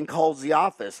converts and calls the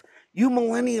office. You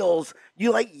millennials,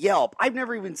 you like Yelp. I've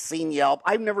never even seen Yelp.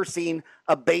 I've never seen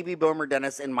a baby boomer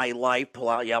dentist in my life pull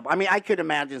out Yelp. I mean, I could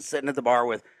imagine sitting at the bar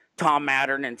with Tom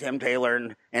Mattern and Tim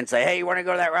Taylor and say, hey, you want to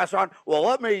go to that restaurant? Well,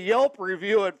 let me Yelp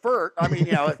review it first. I mean,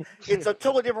 it's a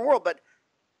totally different world. But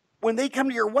when they come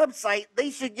to your website,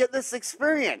 they should get this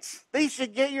experience. They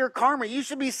should get your karma. You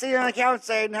should be sitting on the couch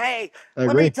saying, hey,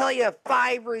 let me tell you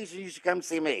 5 reasons you should come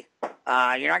see me.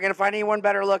 You're not going to find anyone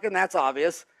better looking. That's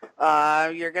obvious.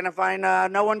 You're going to find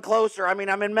no one closer. I mean,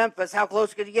 I'm in Memphis. How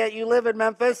close could you get? You live in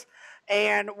Memphis.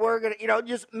 And we're going to,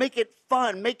 just make it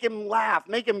fun. Make him laugh.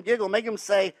 Make him giggle. Make him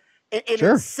say,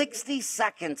 in 60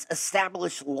 seconds,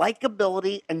 establish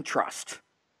likability and trust.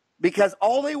 Because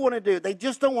all they want to do, they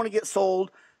just don't want to get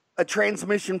sold a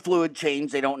transmission fluid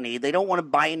change they don't need. They don't want to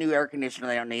buy a new air conditioner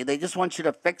they don't need. They just want you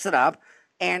to fix it up.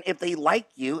 And if they like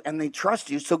you and they trust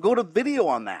you, so go to video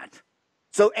on that.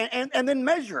 So, and then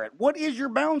measure it. What is your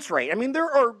bounce rate? I mean, there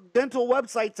are dental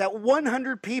websites that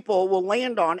 100 people will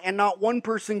land on and not one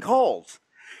person calls.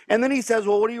 And then he says,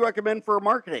 well, what do you recommend for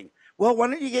marketing? Well, why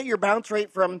don't you get your bounce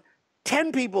rate from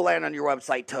 10 people land on your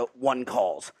website to 1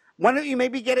 calls? Why don't you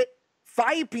maybe get it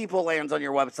 5 people lands on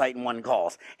your website and 1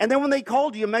 calls? And then when they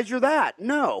called you, measure that.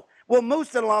 No. Well,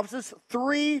 most dental offices,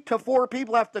 3 to 4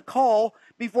 people have to call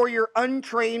before your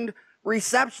untrained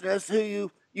receptionist,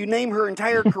 who you name her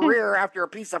entire career after a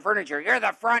piece of furniture. You're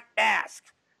the front desk,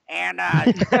 and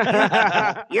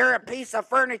you're a piece of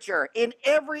furniture. In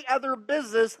every other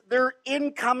business, they're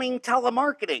incoming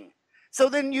telemarketing. So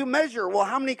then you measure, well,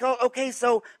 how many calls? Okay,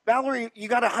 so Valerie, you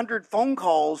got 100 phone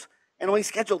calls and only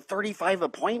scheduled 35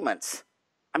 appointments.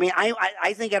 I mean,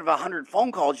 I think out of 100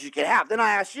 phone calls you could have. Then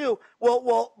I asked you,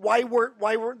 well, why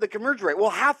weren't the conversion rate? Well,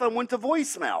 half of them went to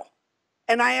voicemail.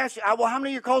 And I asked you, well, how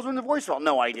many of your calls went to voicemail?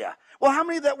 No idea. Well, how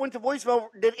many that went to voicemail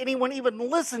did anyone even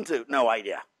listen to? No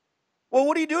idea. Well,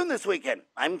 what are you doing this weekend?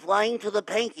 I'm flying to the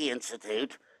Pankey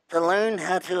Institute to learn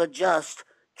how to adjust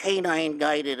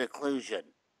canine-guided occlusion.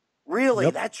 Really?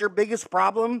 Yep. That's your biggest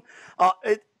problem?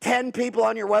 10 people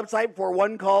on your website before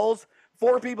 1 calls?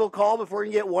 4 people call before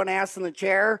you get 1 ass in the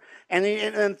chair, and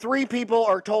then 3 people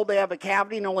are told they have a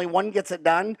cavity and only 1 gets it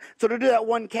done. So to do that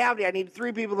 1 cavity, I need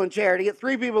 3 people in the chair. To get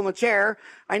 3 people in the chair,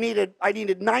 I needed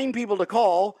 9 people to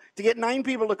call. To get 9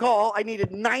 people to call, I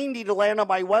needed 90 to land on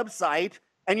my website.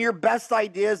 And your best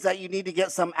idea is that you need to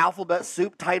get some alphabet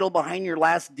soup title behind your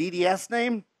last DDS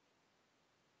name?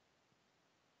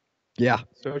 Yeah.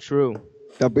 So true.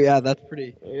 Yeah, that's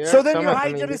pretty. Yeah, so then your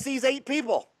hygienist sees 8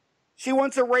 people. She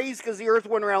wants a raise because the Earth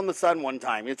went around the sun one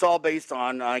time. It's all based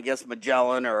on, I guess,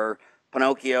 Magellan or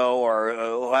Pinocchio or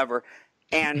whoever.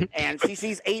 And she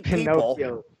sees 8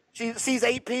 people. She sees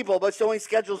 8 people, but she only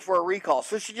schedules for a recall.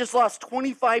 So she just lost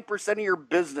 25% of your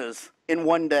business in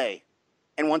 1 day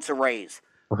and wants a raise.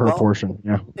 For her portion,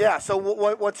 yeah. Yeah, so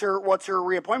what's her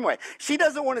reappointment rate? She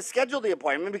doesn't want to schedule the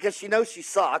appointment because she knows she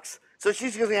sucks. So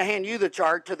she's going to hand you the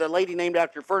chart to the lady named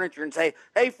after furniture and say,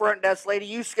 hey, front desk lady,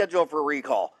 you schedule for a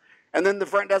recall. And then the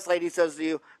front desk lady says to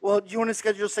you, well, do you want to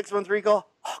schedule a 6-month recall?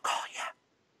 I'll call you.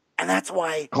 And that's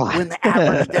why when the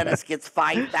average dentist gets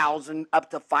 5,000,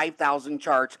 up to 5,000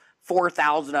 charts,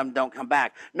 4,000 of them don't come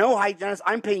back. No, hygienist,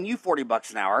 I'm paying you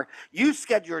 $40 an hour. You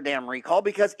schedule your damn recall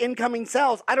because incoming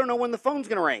sales, I don't know when the phone's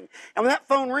going to ring. And when that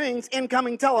phone rings,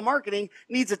 incoming telemarketing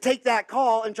needs to take that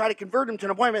call and try to convert them to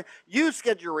an appointment. You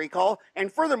schedule your recall,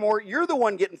 and furthermore, you're the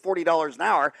one getting $40 an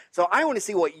hour. So I want to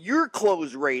see what your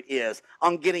close rate is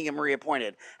on getting him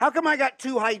reappointed. How come I got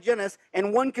 2 hygienists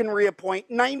and 1 can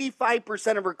reappoint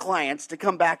 95% of her clients to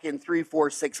come back in 3, 4,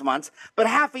 6 months, but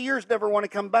half a year's never want to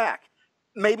come back?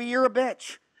 Maybe you're a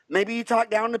bitch. Maybe you talk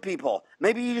down to people.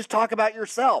 Maybe you just talk about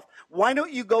yourself. Why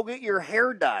don't you go get your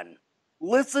hair done?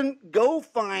 Listen,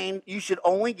 you should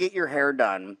only get your hair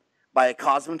done by a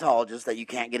cosmetologist that you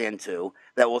can't get into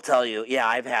that will tell you, yeah,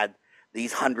 I've had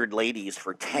these 100 ladies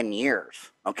for 10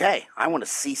 years. Okay, I want to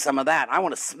see some of that. I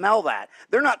want to smell that.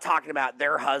 They're not talking about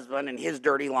their husband and his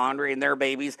dirty laundry and their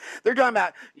babies. They're talking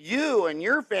about you and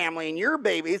your family and your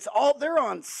baby. It's all, they're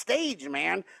on stage,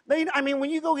 man. When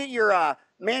you go get your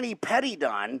mani-pedi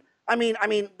done,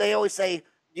 they always say,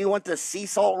 do you want the sea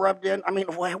salt rubbed in?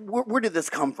 Where did this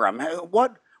come from?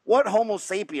 What Homo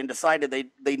sapien decided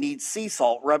they need sea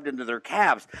salt rubbed into their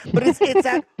calves? But it's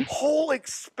that whole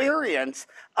experience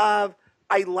of,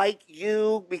 I like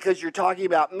you because you're talking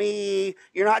about me.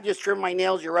 You're not just trimming my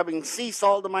nails, you're rubbing sea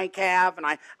salt to my calf. And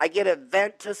I get a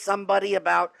vent to somebody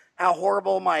about how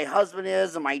horrible my husband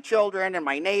is and my children and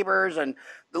my neighbors. And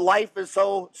the life is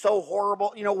so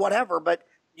horrible, whatever. But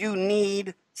you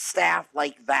need staff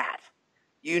like that.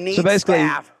 You need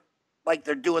staff like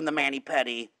they're doing the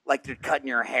mani-pedi, like they're cutting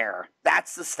your hair.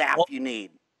 That's the staff you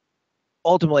need.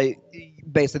 Ultimately,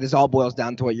 basically, this all boils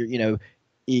down to what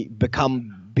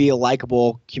be a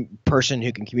likable person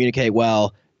who can communicate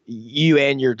well, you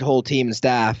and your whole team and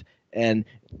staff, and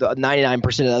the 99%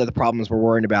 of the other problems we're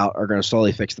worrying about are going to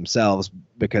slowly fix themselves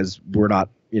because we're not,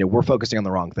 we're focusing on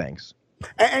the wrong things.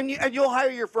 And you'll hire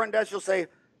your front desk. You'll say,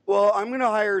 well, I'm going to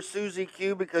hire Susie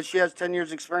Q because she has 10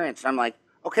 years experience. And I'm like,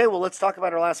 okay, well, let's talk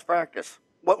about her last practice.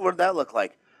 What would that look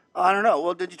like? I don't know.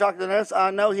 Well, did you talk to the dentist?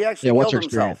 No, he actually killed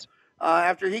himself.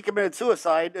 After he committed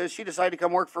suicide, she decided to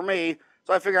come work for me.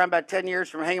 So I figure I'm about 10 years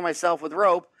from hanging myself with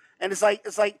rope. And it's like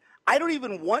I don't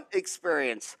even want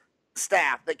experienced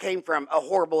staff that came from a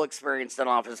horrible experience in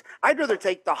office. I'd rather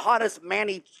take the hottest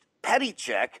mani-pedi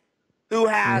chick who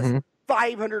has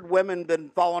 500 women been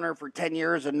following her for 10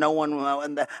 years and no one will.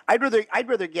 And I'd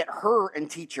rather get her and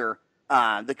teach her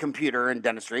the computer and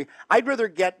dentistry. I'd rather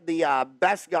get the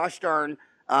best gosh darn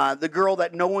the girl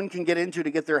that no one can get into to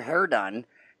get their hair done,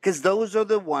 because those are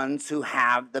the ones who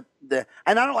have the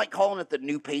and I don't like calling it the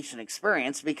new patient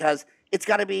experience, because it's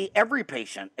got to be every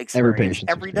patient experience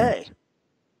every day.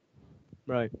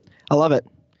 Right. I love it.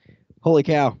 Holy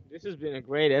cow. This has been a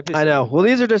great episode. I know. Well,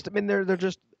 these are just, I mean, they're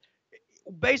just,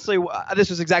 basically,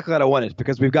 this is exactly what I wanted,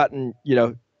 because we've gotten,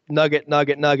 nugget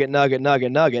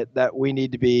that we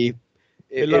need to be,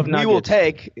 we will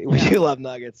take, we do love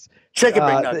nuggets. Chicken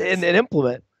McNuggets. And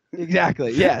implement.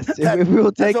 Exactly, yes. If we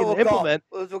will take and implement.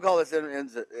 We'll call this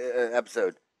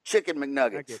episode Chicken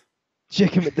McNuggets.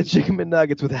 The Chicken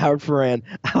McNuggets with Howard Farran.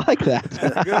 I like that.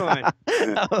 That's a good one.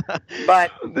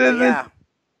 But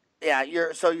yeah,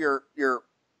 you're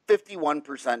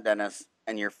 51% dentist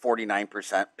and you're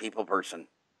 49% people person.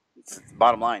 It's the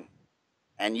bottom line.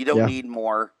 And you don't need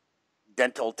more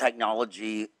dental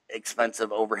technology,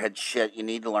 expensive overhead shit. You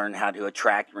need to learn how to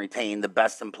attract and retain the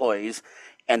best employees.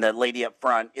 And the lady up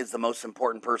front is the most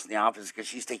important person in the office, because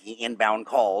she's taking inbound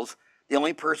calls. The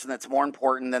only person that's more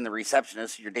important than the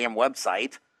receptionist is your damn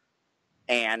website.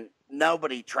 And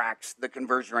nobody tracks the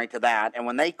conversion rate to that. And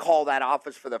when they call that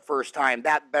office for the first time,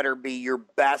 that better be your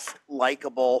best,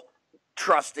 likable,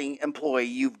 trusting employee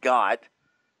you've got.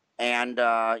 And,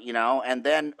 and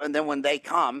then when they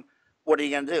come, what are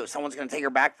you going to do? Someone's going to take her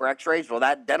back for x-rays? Well,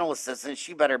 that dental assistant,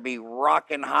 she better be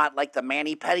rocking hot like the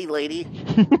mani-pedi lady.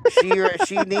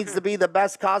 She needs to be the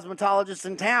best cosmetologist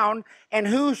in town. And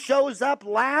who shows up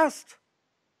last?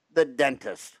 The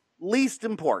dentist. Least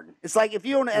important. It's like if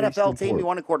you own an NFL team, you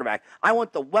want a quarterback. I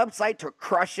want the website to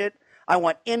crush it. I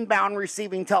want inbound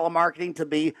receiving telemarketing to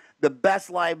be the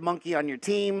best live monkey on your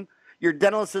team. Your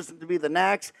dental assistant to be the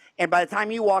next. And by the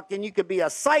time you walk in, you could be a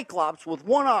cyclops with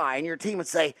one eye, and your team would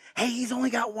say, hey, he's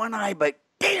only got one eye, but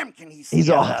damn, can he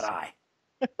see out that eye?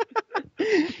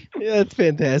 Yeah, that's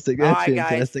fantastic. That's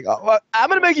fantastic. I'm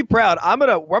going to make you proud. I'm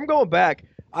going back.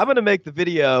 I'm going to make the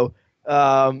video.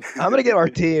 I'm going to get our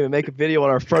team and make a video on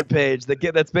our front page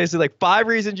that's basically like 5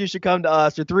 reasons you should come to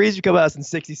us, or 3 reasons you come to us in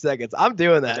 60 seconds. I'm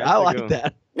doing that. I like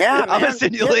that. Yeah, I'm going to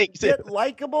send you links. Get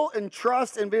likable and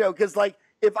trust in video, because like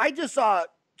if I just saw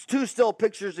 2 still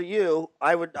pictures of you,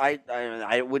 I wouldn't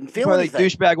feel anything. Like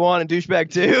douchebag 1 and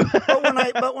douchebag 2.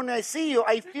 but when I see you,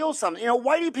 I feel something.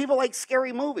 Why do people like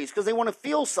scary movies? Because they want to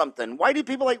feel something. Why do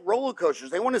people like roller coasters?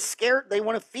 They want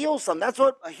to feel something. That's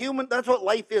what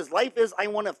life is. Life is, I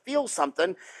want to feel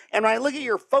something. And when I look at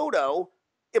your photo,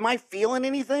 am I feeling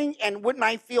anything? And wouldn't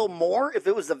I feel more if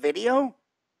it was a video?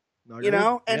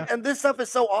 And this stuff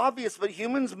is so obvious, but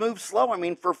humans move slow. I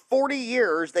mean, for 40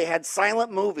 years, they had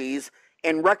silent movies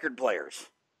and record players.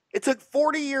 It took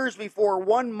 40 years before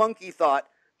one monkey thought,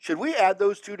 should we add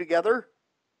those 2 together?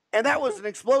 And that was an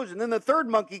explosion. Then the third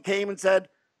monkey came and said,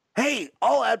 hey,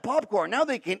 I'll add popcorn. Now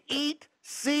they can eat,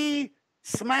 see,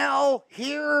 smell,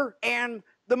 hear, and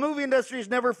the movie industry has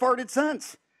never farted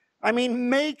since. I mean,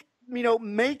 make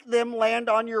them land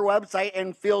on your website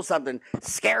and feel something.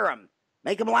 Scare them.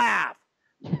 Make them laugh.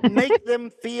 Make them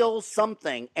feel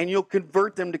something, and you'll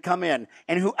convert them to come in.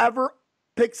 And whoever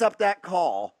picks up that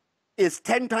call is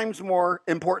 10 times more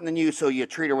important than you. So you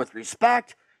treat her with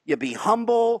respect, you be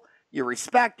humble, you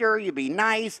respect her, you be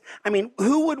nice. I mean,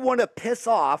 who would want to piss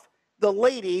off the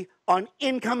lady on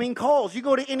incoming calls? You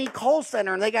go to any call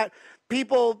center and they got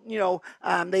people,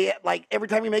 they like every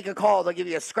time you make a call, they'll give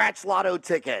you a scratch lotto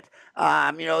ticket.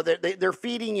 They're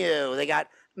feeding you. They got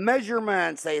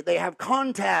measurements. They have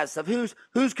contests of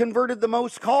who's converted the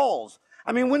most calls.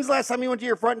 I mean, when's the last time you went to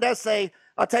your front desk, say,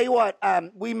 I'll tell you what,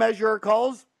 we measure our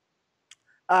calls.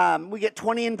 We get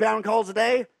 20 inbound calls a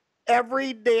day.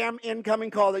 Every damn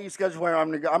incoming call that you schedule,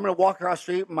 I'm gonna walk across the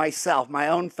street myself, my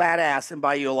own fat ass, and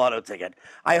buy you a lotto ticket.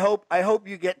 I hope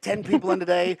you get 10 people in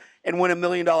today and win $1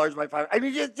 million by 5. I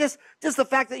mean, just the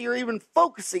fact that you're even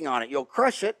focusing on it, you'll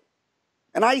crush it.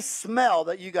 And I smell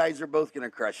that you guys are both gonna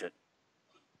crush it.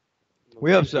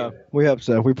 We hope so. We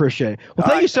appreciate it. Well,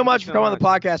 thank you so much for coming on the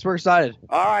podcast. We're excited.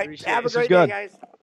 All right. Have a great day, guys.